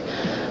tonight, because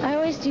I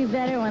always do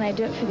better when I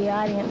do it for the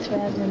audience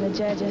rather than the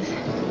judges.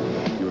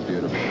 You were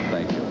beautiful.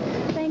 Thank you.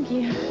 Thank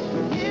you.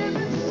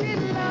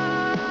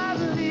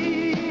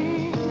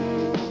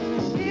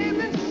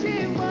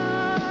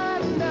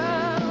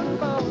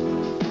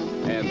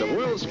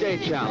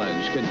 Skate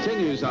Challenge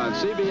continues on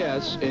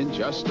CBS in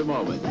just a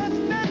moment.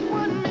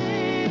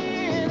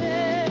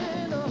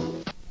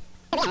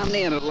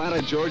 Omni in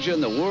Atlanta, Georgia,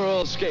 in the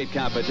World Skate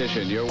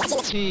Competition. Your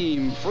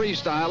team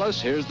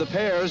freestylists, here's the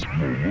pairs,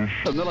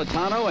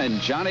 Militano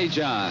and Johnny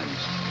Johns.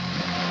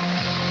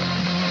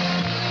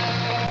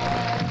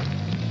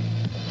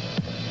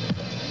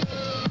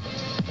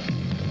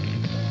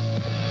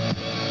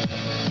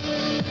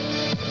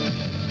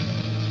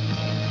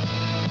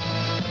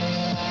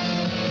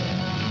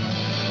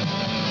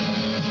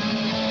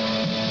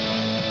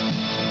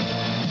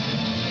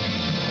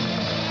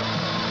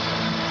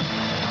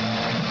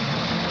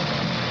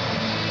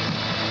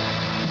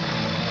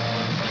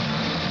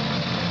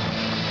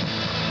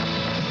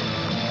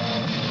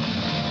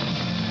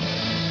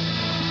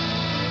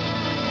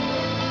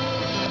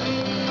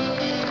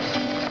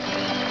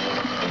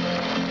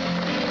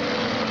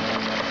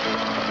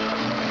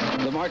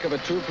 Of a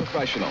true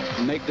professional.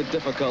 Make the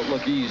difficult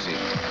look easy.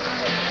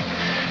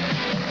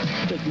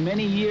 To took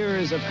many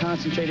years of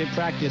concentrated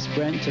practice,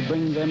 Brent, to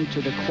bring them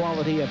to the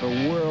quality of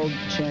a world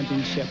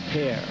championship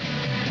pair.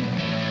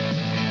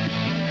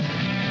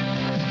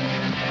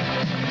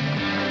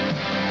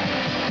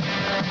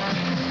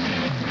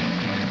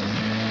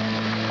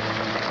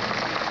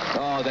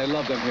 Oh, they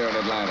love them here in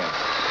Atlanta.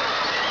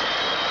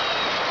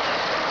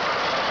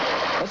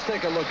 Let's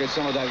take a look at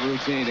some of that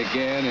routine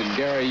again, and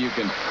Gary, you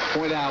can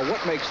point out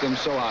what makes them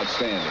so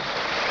outstanding.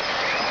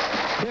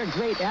 Their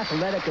great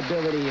athletic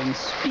ability and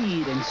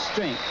speed and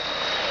strength,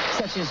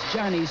 such as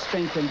Johnny's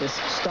strength in this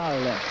star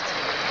lift,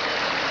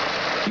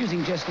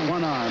 using just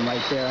one arm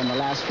right there in the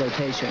last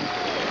rotation.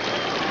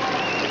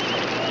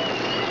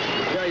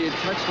 Gary, you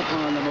touched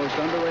upon the most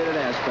underrated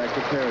aspect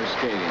of pair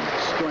skating,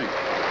 strength.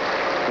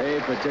 Pay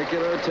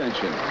particular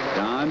attention,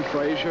 Don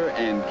Fraser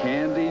and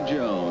Candy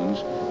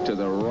Jones, to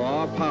the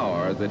raw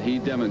power that he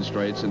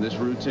demonstrates in this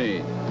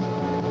routine.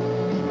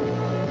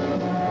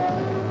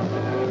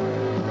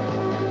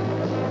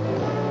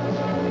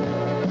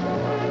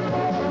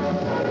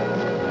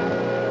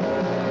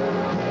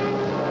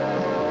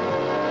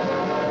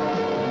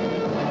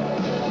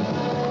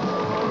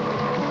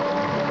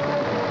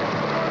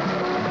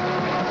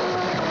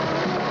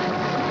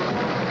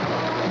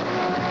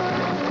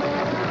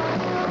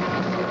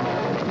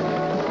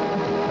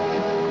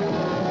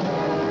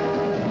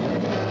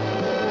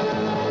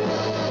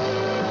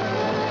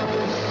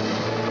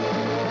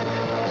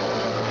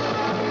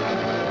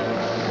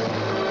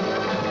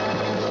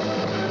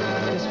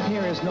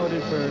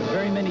 Noted for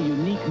very many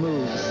unique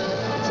moves,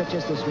 such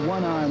as this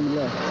one-arm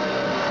lift,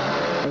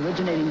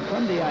 originating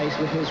from the ice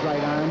with his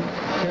right arm,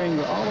 carrying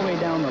it all the way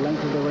down the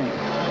length of the rink.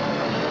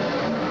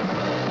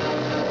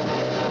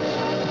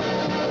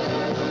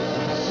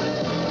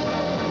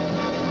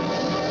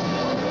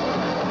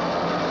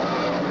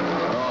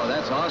 Oh,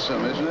 that's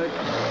awesome, isn't it?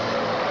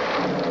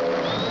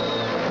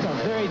 It's a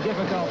very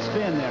difficult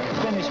spin there to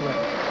finish with.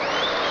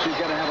 She's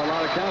got to have a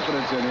lot of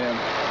confidence in him.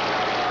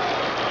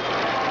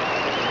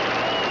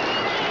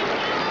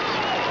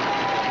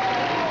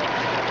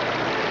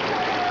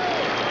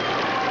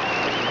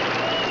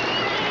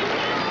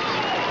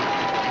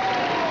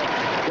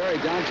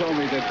 Don told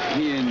me that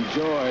he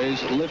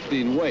enjoys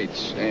lifting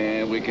weights,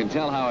 and we can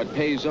tell how it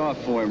pays off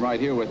for him right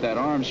here with that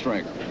arm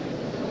strength.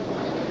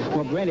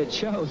 Well, Brent, it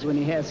shows when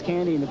he has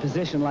Candy in a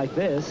position like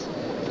this.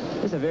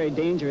 It's a very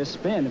dangerous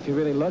spin if you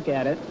really look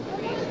at it.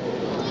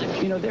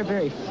 You know, they're a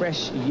very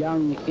fresh,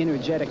 young,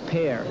 energetic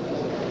pair,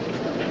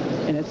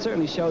 and it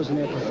certainly shows in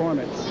their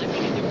performance.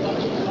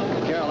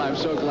 Carol, I'm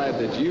so glad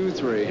that you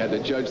three had to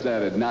judge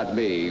that and not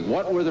me.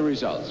 What were the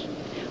results?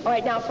 All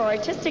right, now for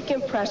artistic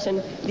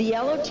impression, the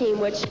yellow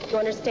team, which you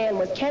understand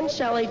was Ken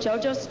Shelley,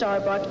 Jojo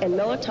Starbuck, and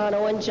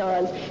Militano and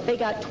Johns, they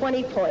got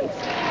 20 points.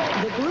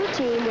 The blue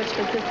team, which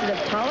consisted of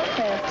Toller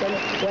Cranston,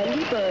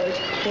 Wendy Burge,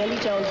 Candy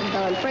Jones, and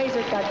Don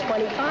Fraser, got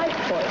 25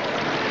 points.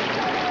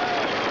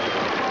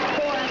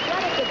 For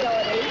athletic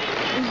ability,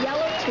 the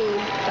yellow team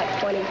got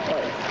 20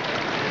 points.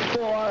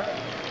 For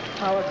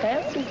Toller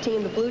Cranston's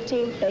team, the blue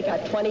team, they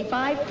got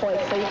 25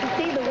 points. So you can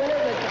see the winner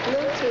was the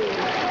blue team.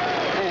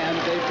 And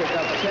they pick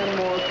up 10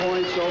 more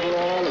points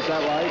overall, is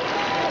that right?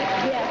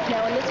 Yes,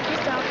 now in this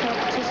freestyle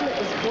competition it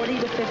was 40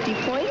 to 50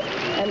 points,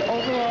 and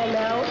overall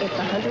now it's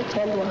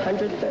 110 to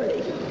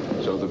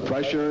 130. So the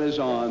pressure is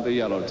on the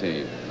yellow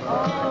team.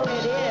 Oh,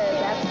 it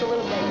is,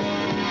 absolutely.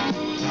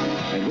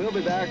 And we'll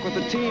be back with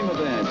the team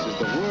events as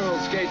the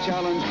World Skate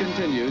Challenge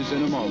continues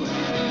in a moment.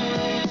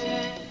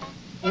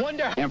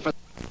 Wonder. And for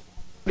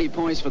 30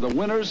 points for the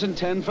winners and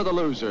 10 for the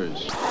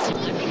losers.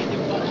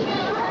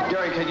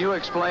 Gary, can you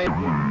explain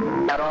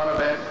add-on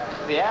event?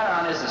 The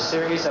add-on is a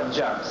series of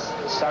jumps.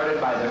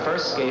 Started by the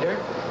first skater,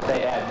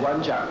 they add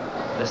one jump.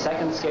 The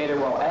second skater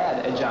will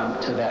add a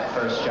jump to that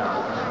first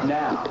jump.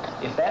 Now,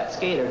 if that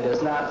skater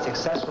does not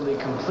successfully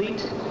complete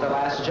the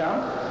last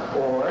jump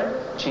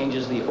or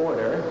changes the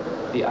order,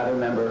 the other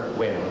member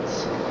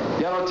wins.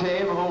 Yellow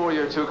team, who will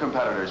your two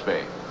competitors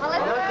be?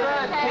 Melissa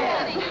and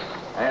Kathy.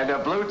 And the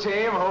blue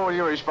team, who will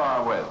you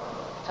respond with?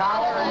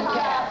 Toller and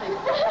Kathy.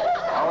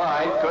 All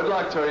right, good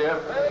luck to you.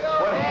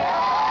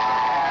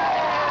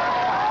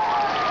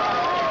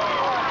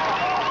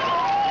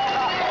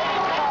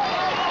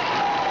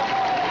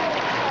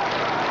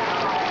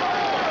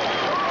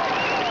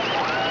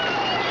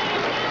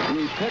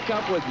 We pick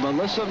up with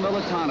Melissa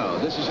Militano.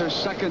 This is her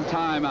second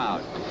time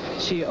out.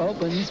 She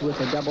opens with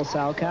a double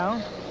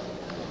salchow,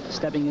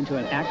 stepping into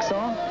an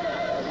axel,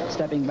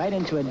 stepping right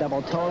into a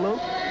double toe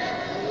loop,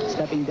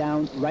 stepping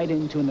down right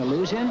into an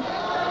illusion,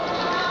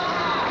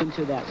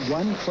 into that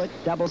 1 foot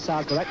double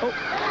salchow.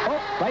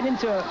 Right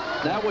into a...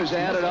 That was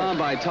added on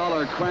by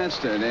Toller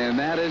Cranston, and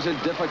that is a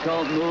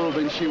difficult move,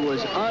 and she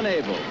was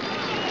unable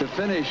to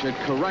finish it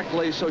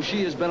correctly, so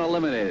she has been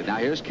eliminated. Now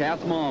here's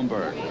Kath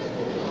Malmberg.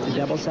 The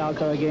double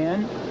salchow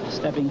again,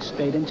 stepping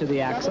straight into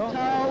the axle,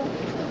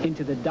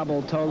 into the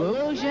double toe loop.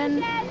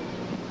 Illusion.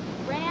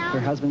 Her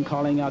husband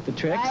calling out the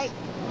tricks,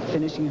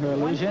 finishing her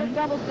illusion,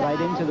 right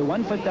into the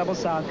 1 foot double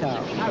salchow.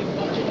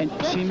 And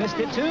she missed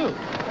it too.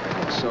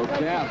 So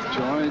Kath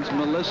joins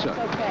Melissa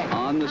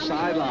on the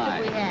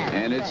sideline,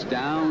 and it's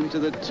down to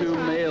the two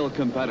male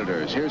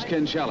competitors. Here's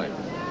Ken Shelley.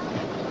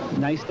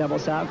 Nice double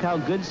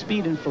Salchow, good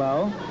speed and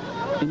flow.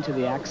 Into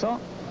the axle,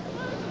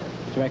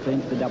 directly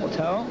into the double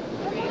toe,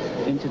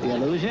 into the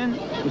illusion,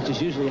 which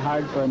is usually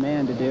hard for a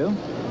man to do.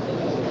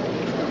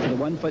 To the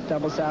 1-foot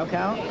double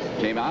Salchow.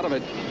 Came out of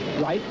it.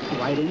 Right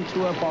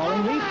into a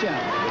falling leaf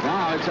jump.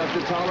 Now it's up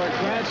to Toller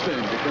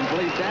Cranston to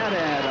complete that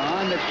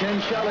add-on that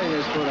Ken Shelley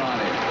has put on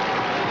him.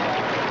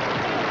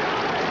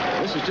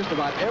 This is just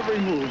about every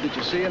move that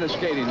you see in a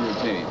skating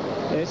routine.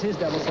 There's his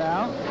double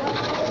Sal.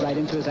 Right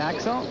into his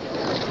axle.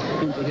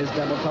 Into his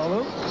double toe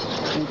loop.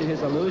 Into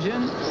his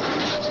illusion.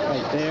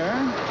 Right there.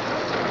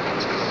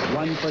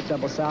 1-foot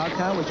double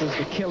Salchow, which was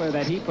the killer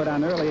that he put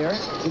on earlier.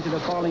 Into the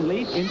falling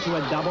leaf. Into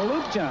a double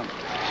loop jump.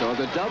 So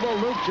the double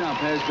loop jump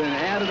has been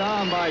added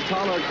on by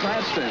Toller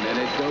Cranston, and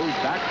it goes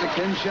back to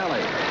Ken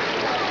Shelley.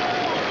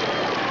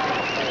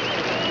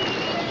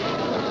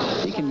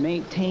 He can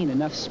maintain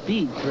enough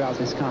speed throughout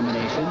this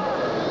combination.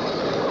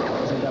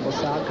 There's a double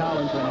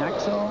Salchow into an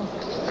axle.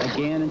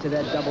 Again into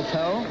that double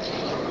toe.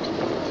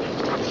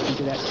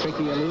 Into that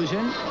tricky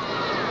illusion.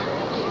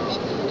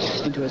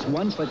 Into his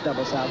 1-foot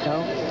double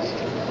Salchow.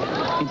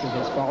 Into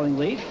his falling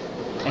leaf.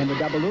 And the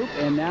double loop,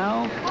 and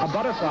now a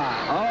butterfly.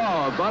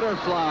 Oh, a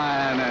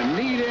butterfly and a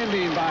neat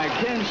ending by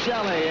Ken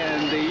Shelley,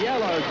 and the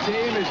yellow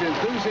team is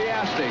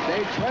enthusiastic.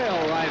 They trail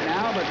right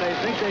now, but they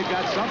think they've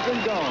got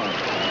something going.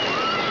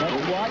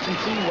 Let's watch and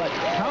see what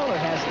Toller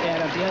has to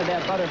add at the end of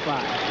that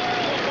butterfly.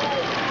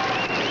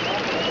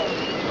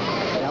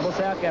 Double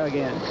Salchow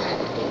again.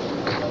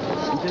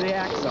 Into the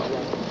axle.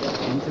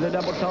 Into the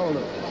double toe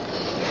loop.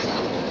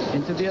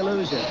 Into the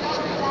illusion.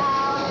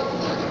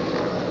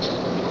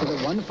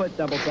 1-foot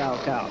double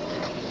Salchow.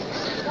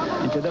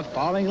 Into the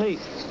falling leap.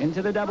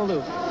 Into the double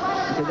loop.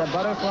 Into the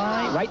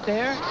butterfly. Right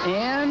there.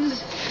 And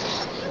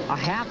a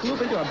half loop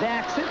into a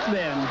back sit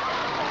spin.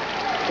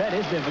 That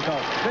is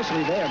difficult,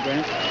 especially there,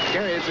 Brent.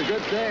 Gary, it's a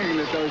good thing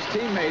that those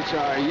teammates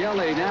are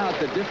yelling out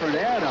the different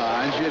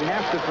add-ons. You'd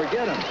have to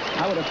forget them.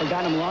 I would have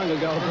forgotten them long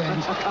ago,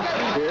 Brent.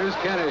 Here's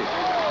Kenny.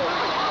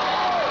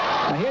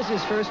 Now here's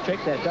his first trick,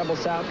 that double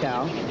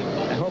Salchow.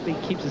 I hope he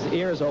keeps his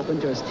ears open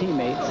to his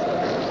teammates.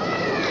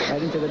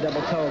 Right into the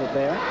double toe loop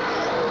there.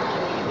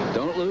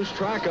 Don't lose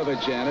track of it,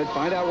 Janet.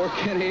 Find out where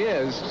Kenny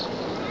is.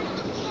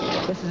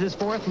 This is his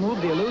 4th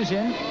move, the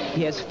illusion.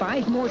 He has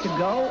 5 more to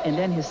go, and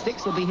then his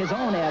 6th will be his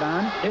own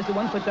add-on. There's the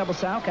 1-foot double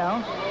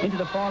Salchow. Into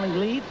the falling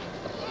leaf.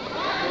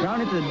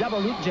 Round into the double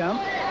loop jump.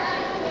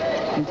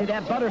 Into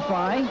that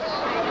butterfly.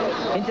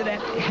 Into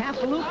that half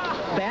loop.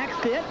 Back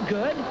sit.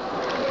 Good.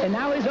 And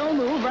now his own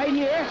move right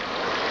here.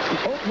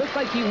 Oh, looks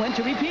like he went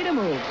to repeat a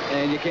move.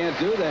 And you can't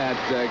do that,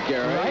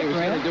 Gary. Right, he was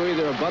going to do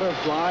either a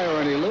butterfly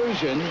or an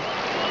illusion.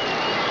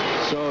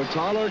 So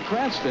Toller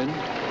Cranston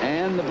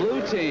and the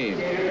blue team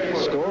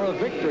score a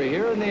victory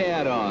here in the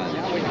add-on.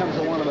 Now we come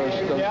to one of those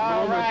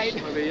moments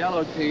for the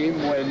yellow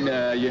team when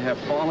you have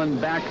fallen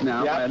back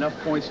now by enough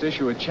points to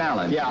issue a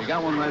challenge. Yeah. You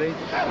got one ready?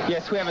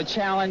 Yes, we have a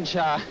challenge. We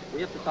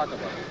have to talk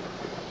about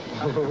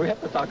it. We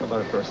have to talk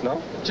about it first,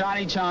 no?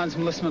 Johnny Johns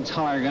and Melissa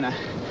Militano are going to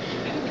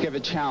give a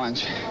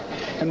challenge.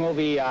 And we'll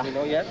be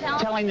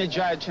telling the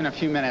judge in a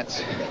few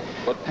minutes.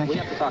 But we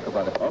have to talk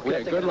about it.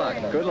 Okay, good luck.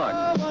 Good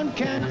luck. No one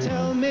can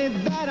tell me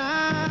that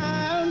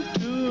I'm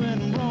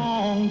doing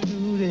wrong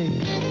today.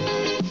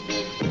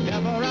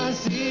 Whenever I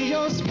see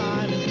your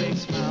smiling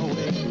face my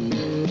way.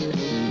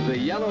 The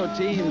yellow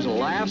team's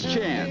last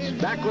chance.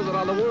 Back with it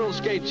on the World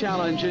Skate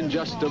Challenge in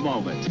just a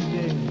moment.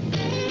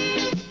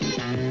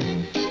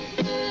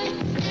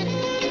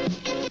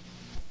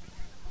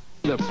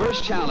 The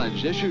first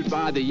challenge issued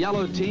by the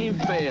yellow team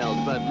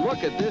failed, but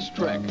look at this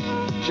trick.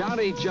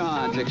 Johnny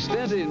Johns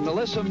extending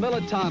Melissa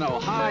Militano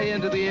high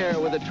into the air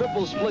with a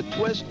triple split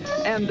twist,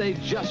 and they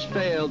just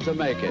failed to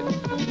make it.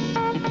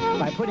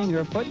 By putting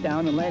her foot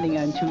down and landing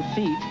on 2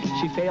 feet,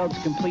 she failed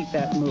to complete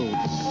that move,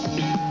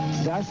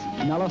 thus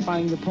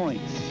nullifying the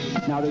points.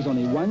 Now there's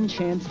only one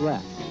chance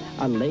left.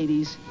 A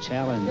ladies'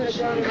 challenge.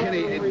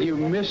 Kenny, you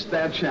missed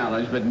that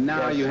challenge, but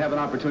now you have an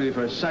opportunity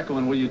for a second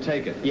one. Will you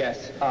take it?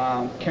 Yes.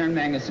 Karen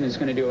Magnussen is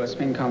going to do a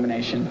spin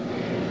combination,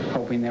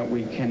 hoping that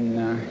we can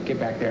get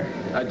back there.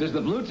 Does the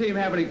blue team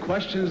have any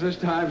questions this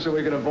time so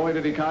we can avoid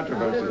any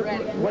controversy?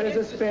 What is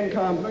a spin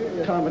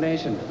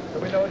combination?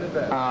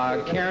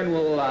 Karen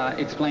will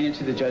explain it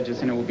to the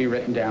judges, and it will be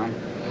written down.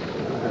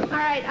 All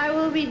right, I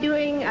will be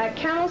doing a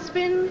camel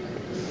spin,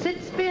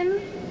 sit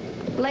spin,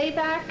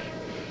 layback,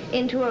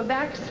 into a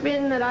back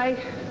spin that I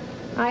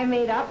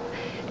made up,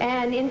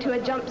 and into a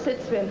jump sit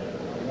spin.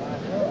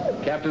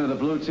 Captain of the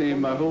blue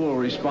team, who will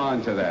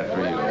respond to that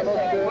for you?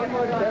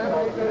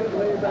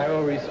 I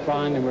will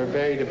respond, and we're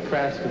very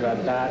depressed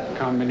about that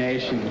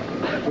combination.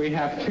 We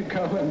have to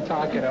go and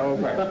talk it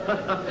over.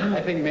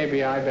 I think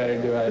maybe I better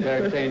do it. I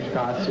better change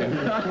costume.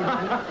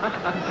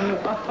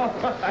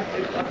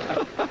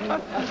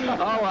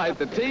 All right,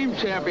 the team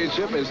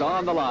championship is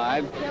on the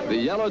line. The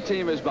yellow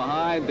team is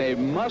behind. They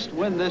must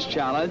win this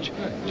challenge.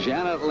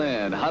 Janet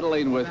Lynn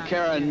huddling with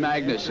Karen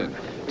Magnussen.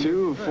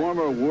 Two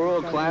former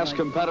world-class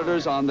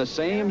competitors on the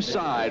same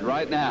side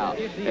right now.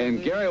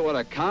 And Gary, what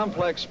a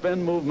complex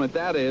spin movement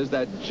that is,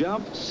 that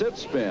jump sit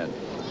spin.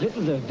 This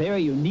is a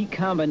very unique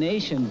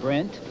combination,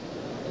 Brent.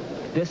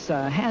 This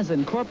has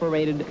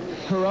incorporated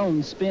her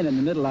own spin in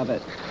the middle of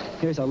it.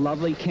 Here's a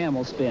lovely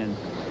camel spin.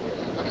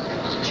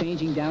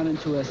 Changing down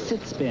into a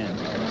sit spin.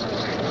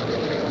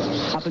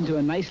 Up into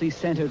a nicely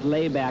centered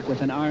layback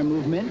with an arm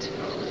movement.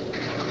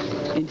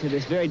 Into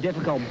this very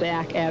difficult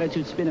back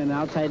attitude spin and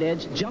outside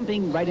edge.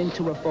 Jumping right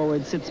into a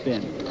forward sit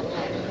spin.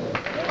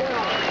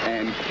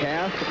 And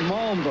Kath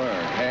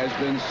Malmberg has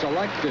been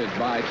selected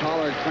by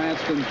Toller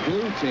Cranston's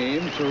blue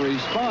team to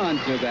respond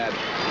to that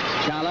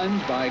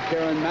challenge by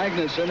Karen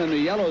Magnussen in the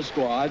yellow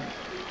squad.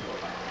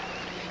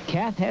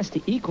 Kath has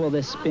to equal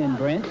this spin,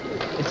 Brent.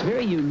 It's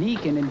very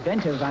unique and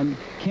inventive on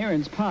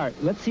Karen's part.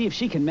 Let's see if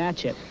she can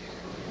match it.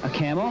 A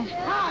camel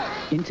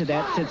into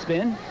that sit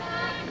spin.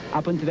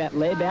 Up into that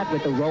layback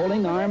with the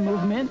rolling arm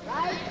movement.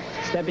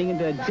 Stepping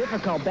into a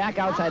difficult back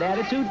outside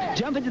attitude.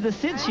 Jump into the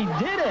sit. She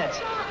did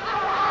it.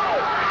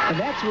 And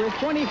that's worth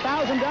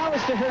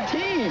 $20,000 to her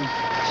team.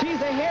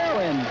 She's a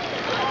heroine.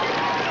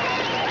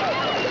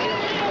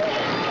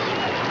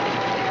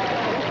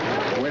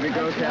 Way to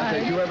go, Kath.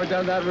 Have you ever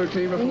done that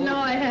routine before? No,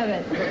 I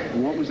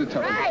haven't. What was the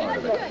toughest part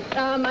of it?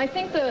 I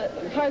think the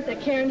part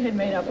that Karen had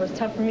made up was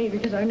tough for me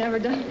because I've never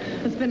done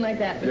a spin like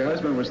that. Your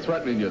husband was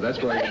threatening you.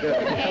 That's why you did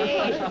it.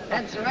 Hey,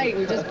 that's right.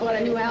 We just bought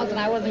a new house, and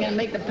I wasn't going to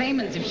make the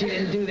payments if she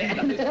didn't do that.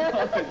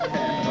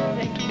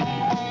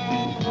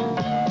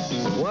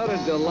 What a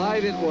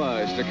delight it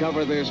was to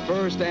cover this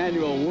first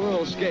annual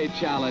World Skate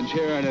Challenge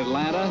here in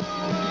Atlanta.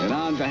 And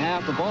on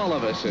behalf of all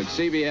of us at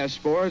CBS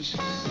Sports,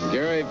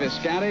 Gary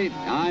Visconti,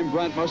 I'm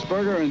Brent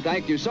Musburger, and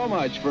thank you so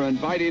much for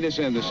inviting us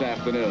in this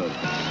afternoon.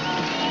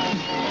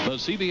 The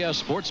CBS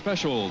Sports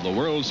Special, the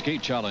World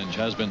Skate Challenge,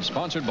 has been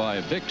sponsored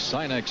by Vicks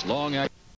Sinex Long Action.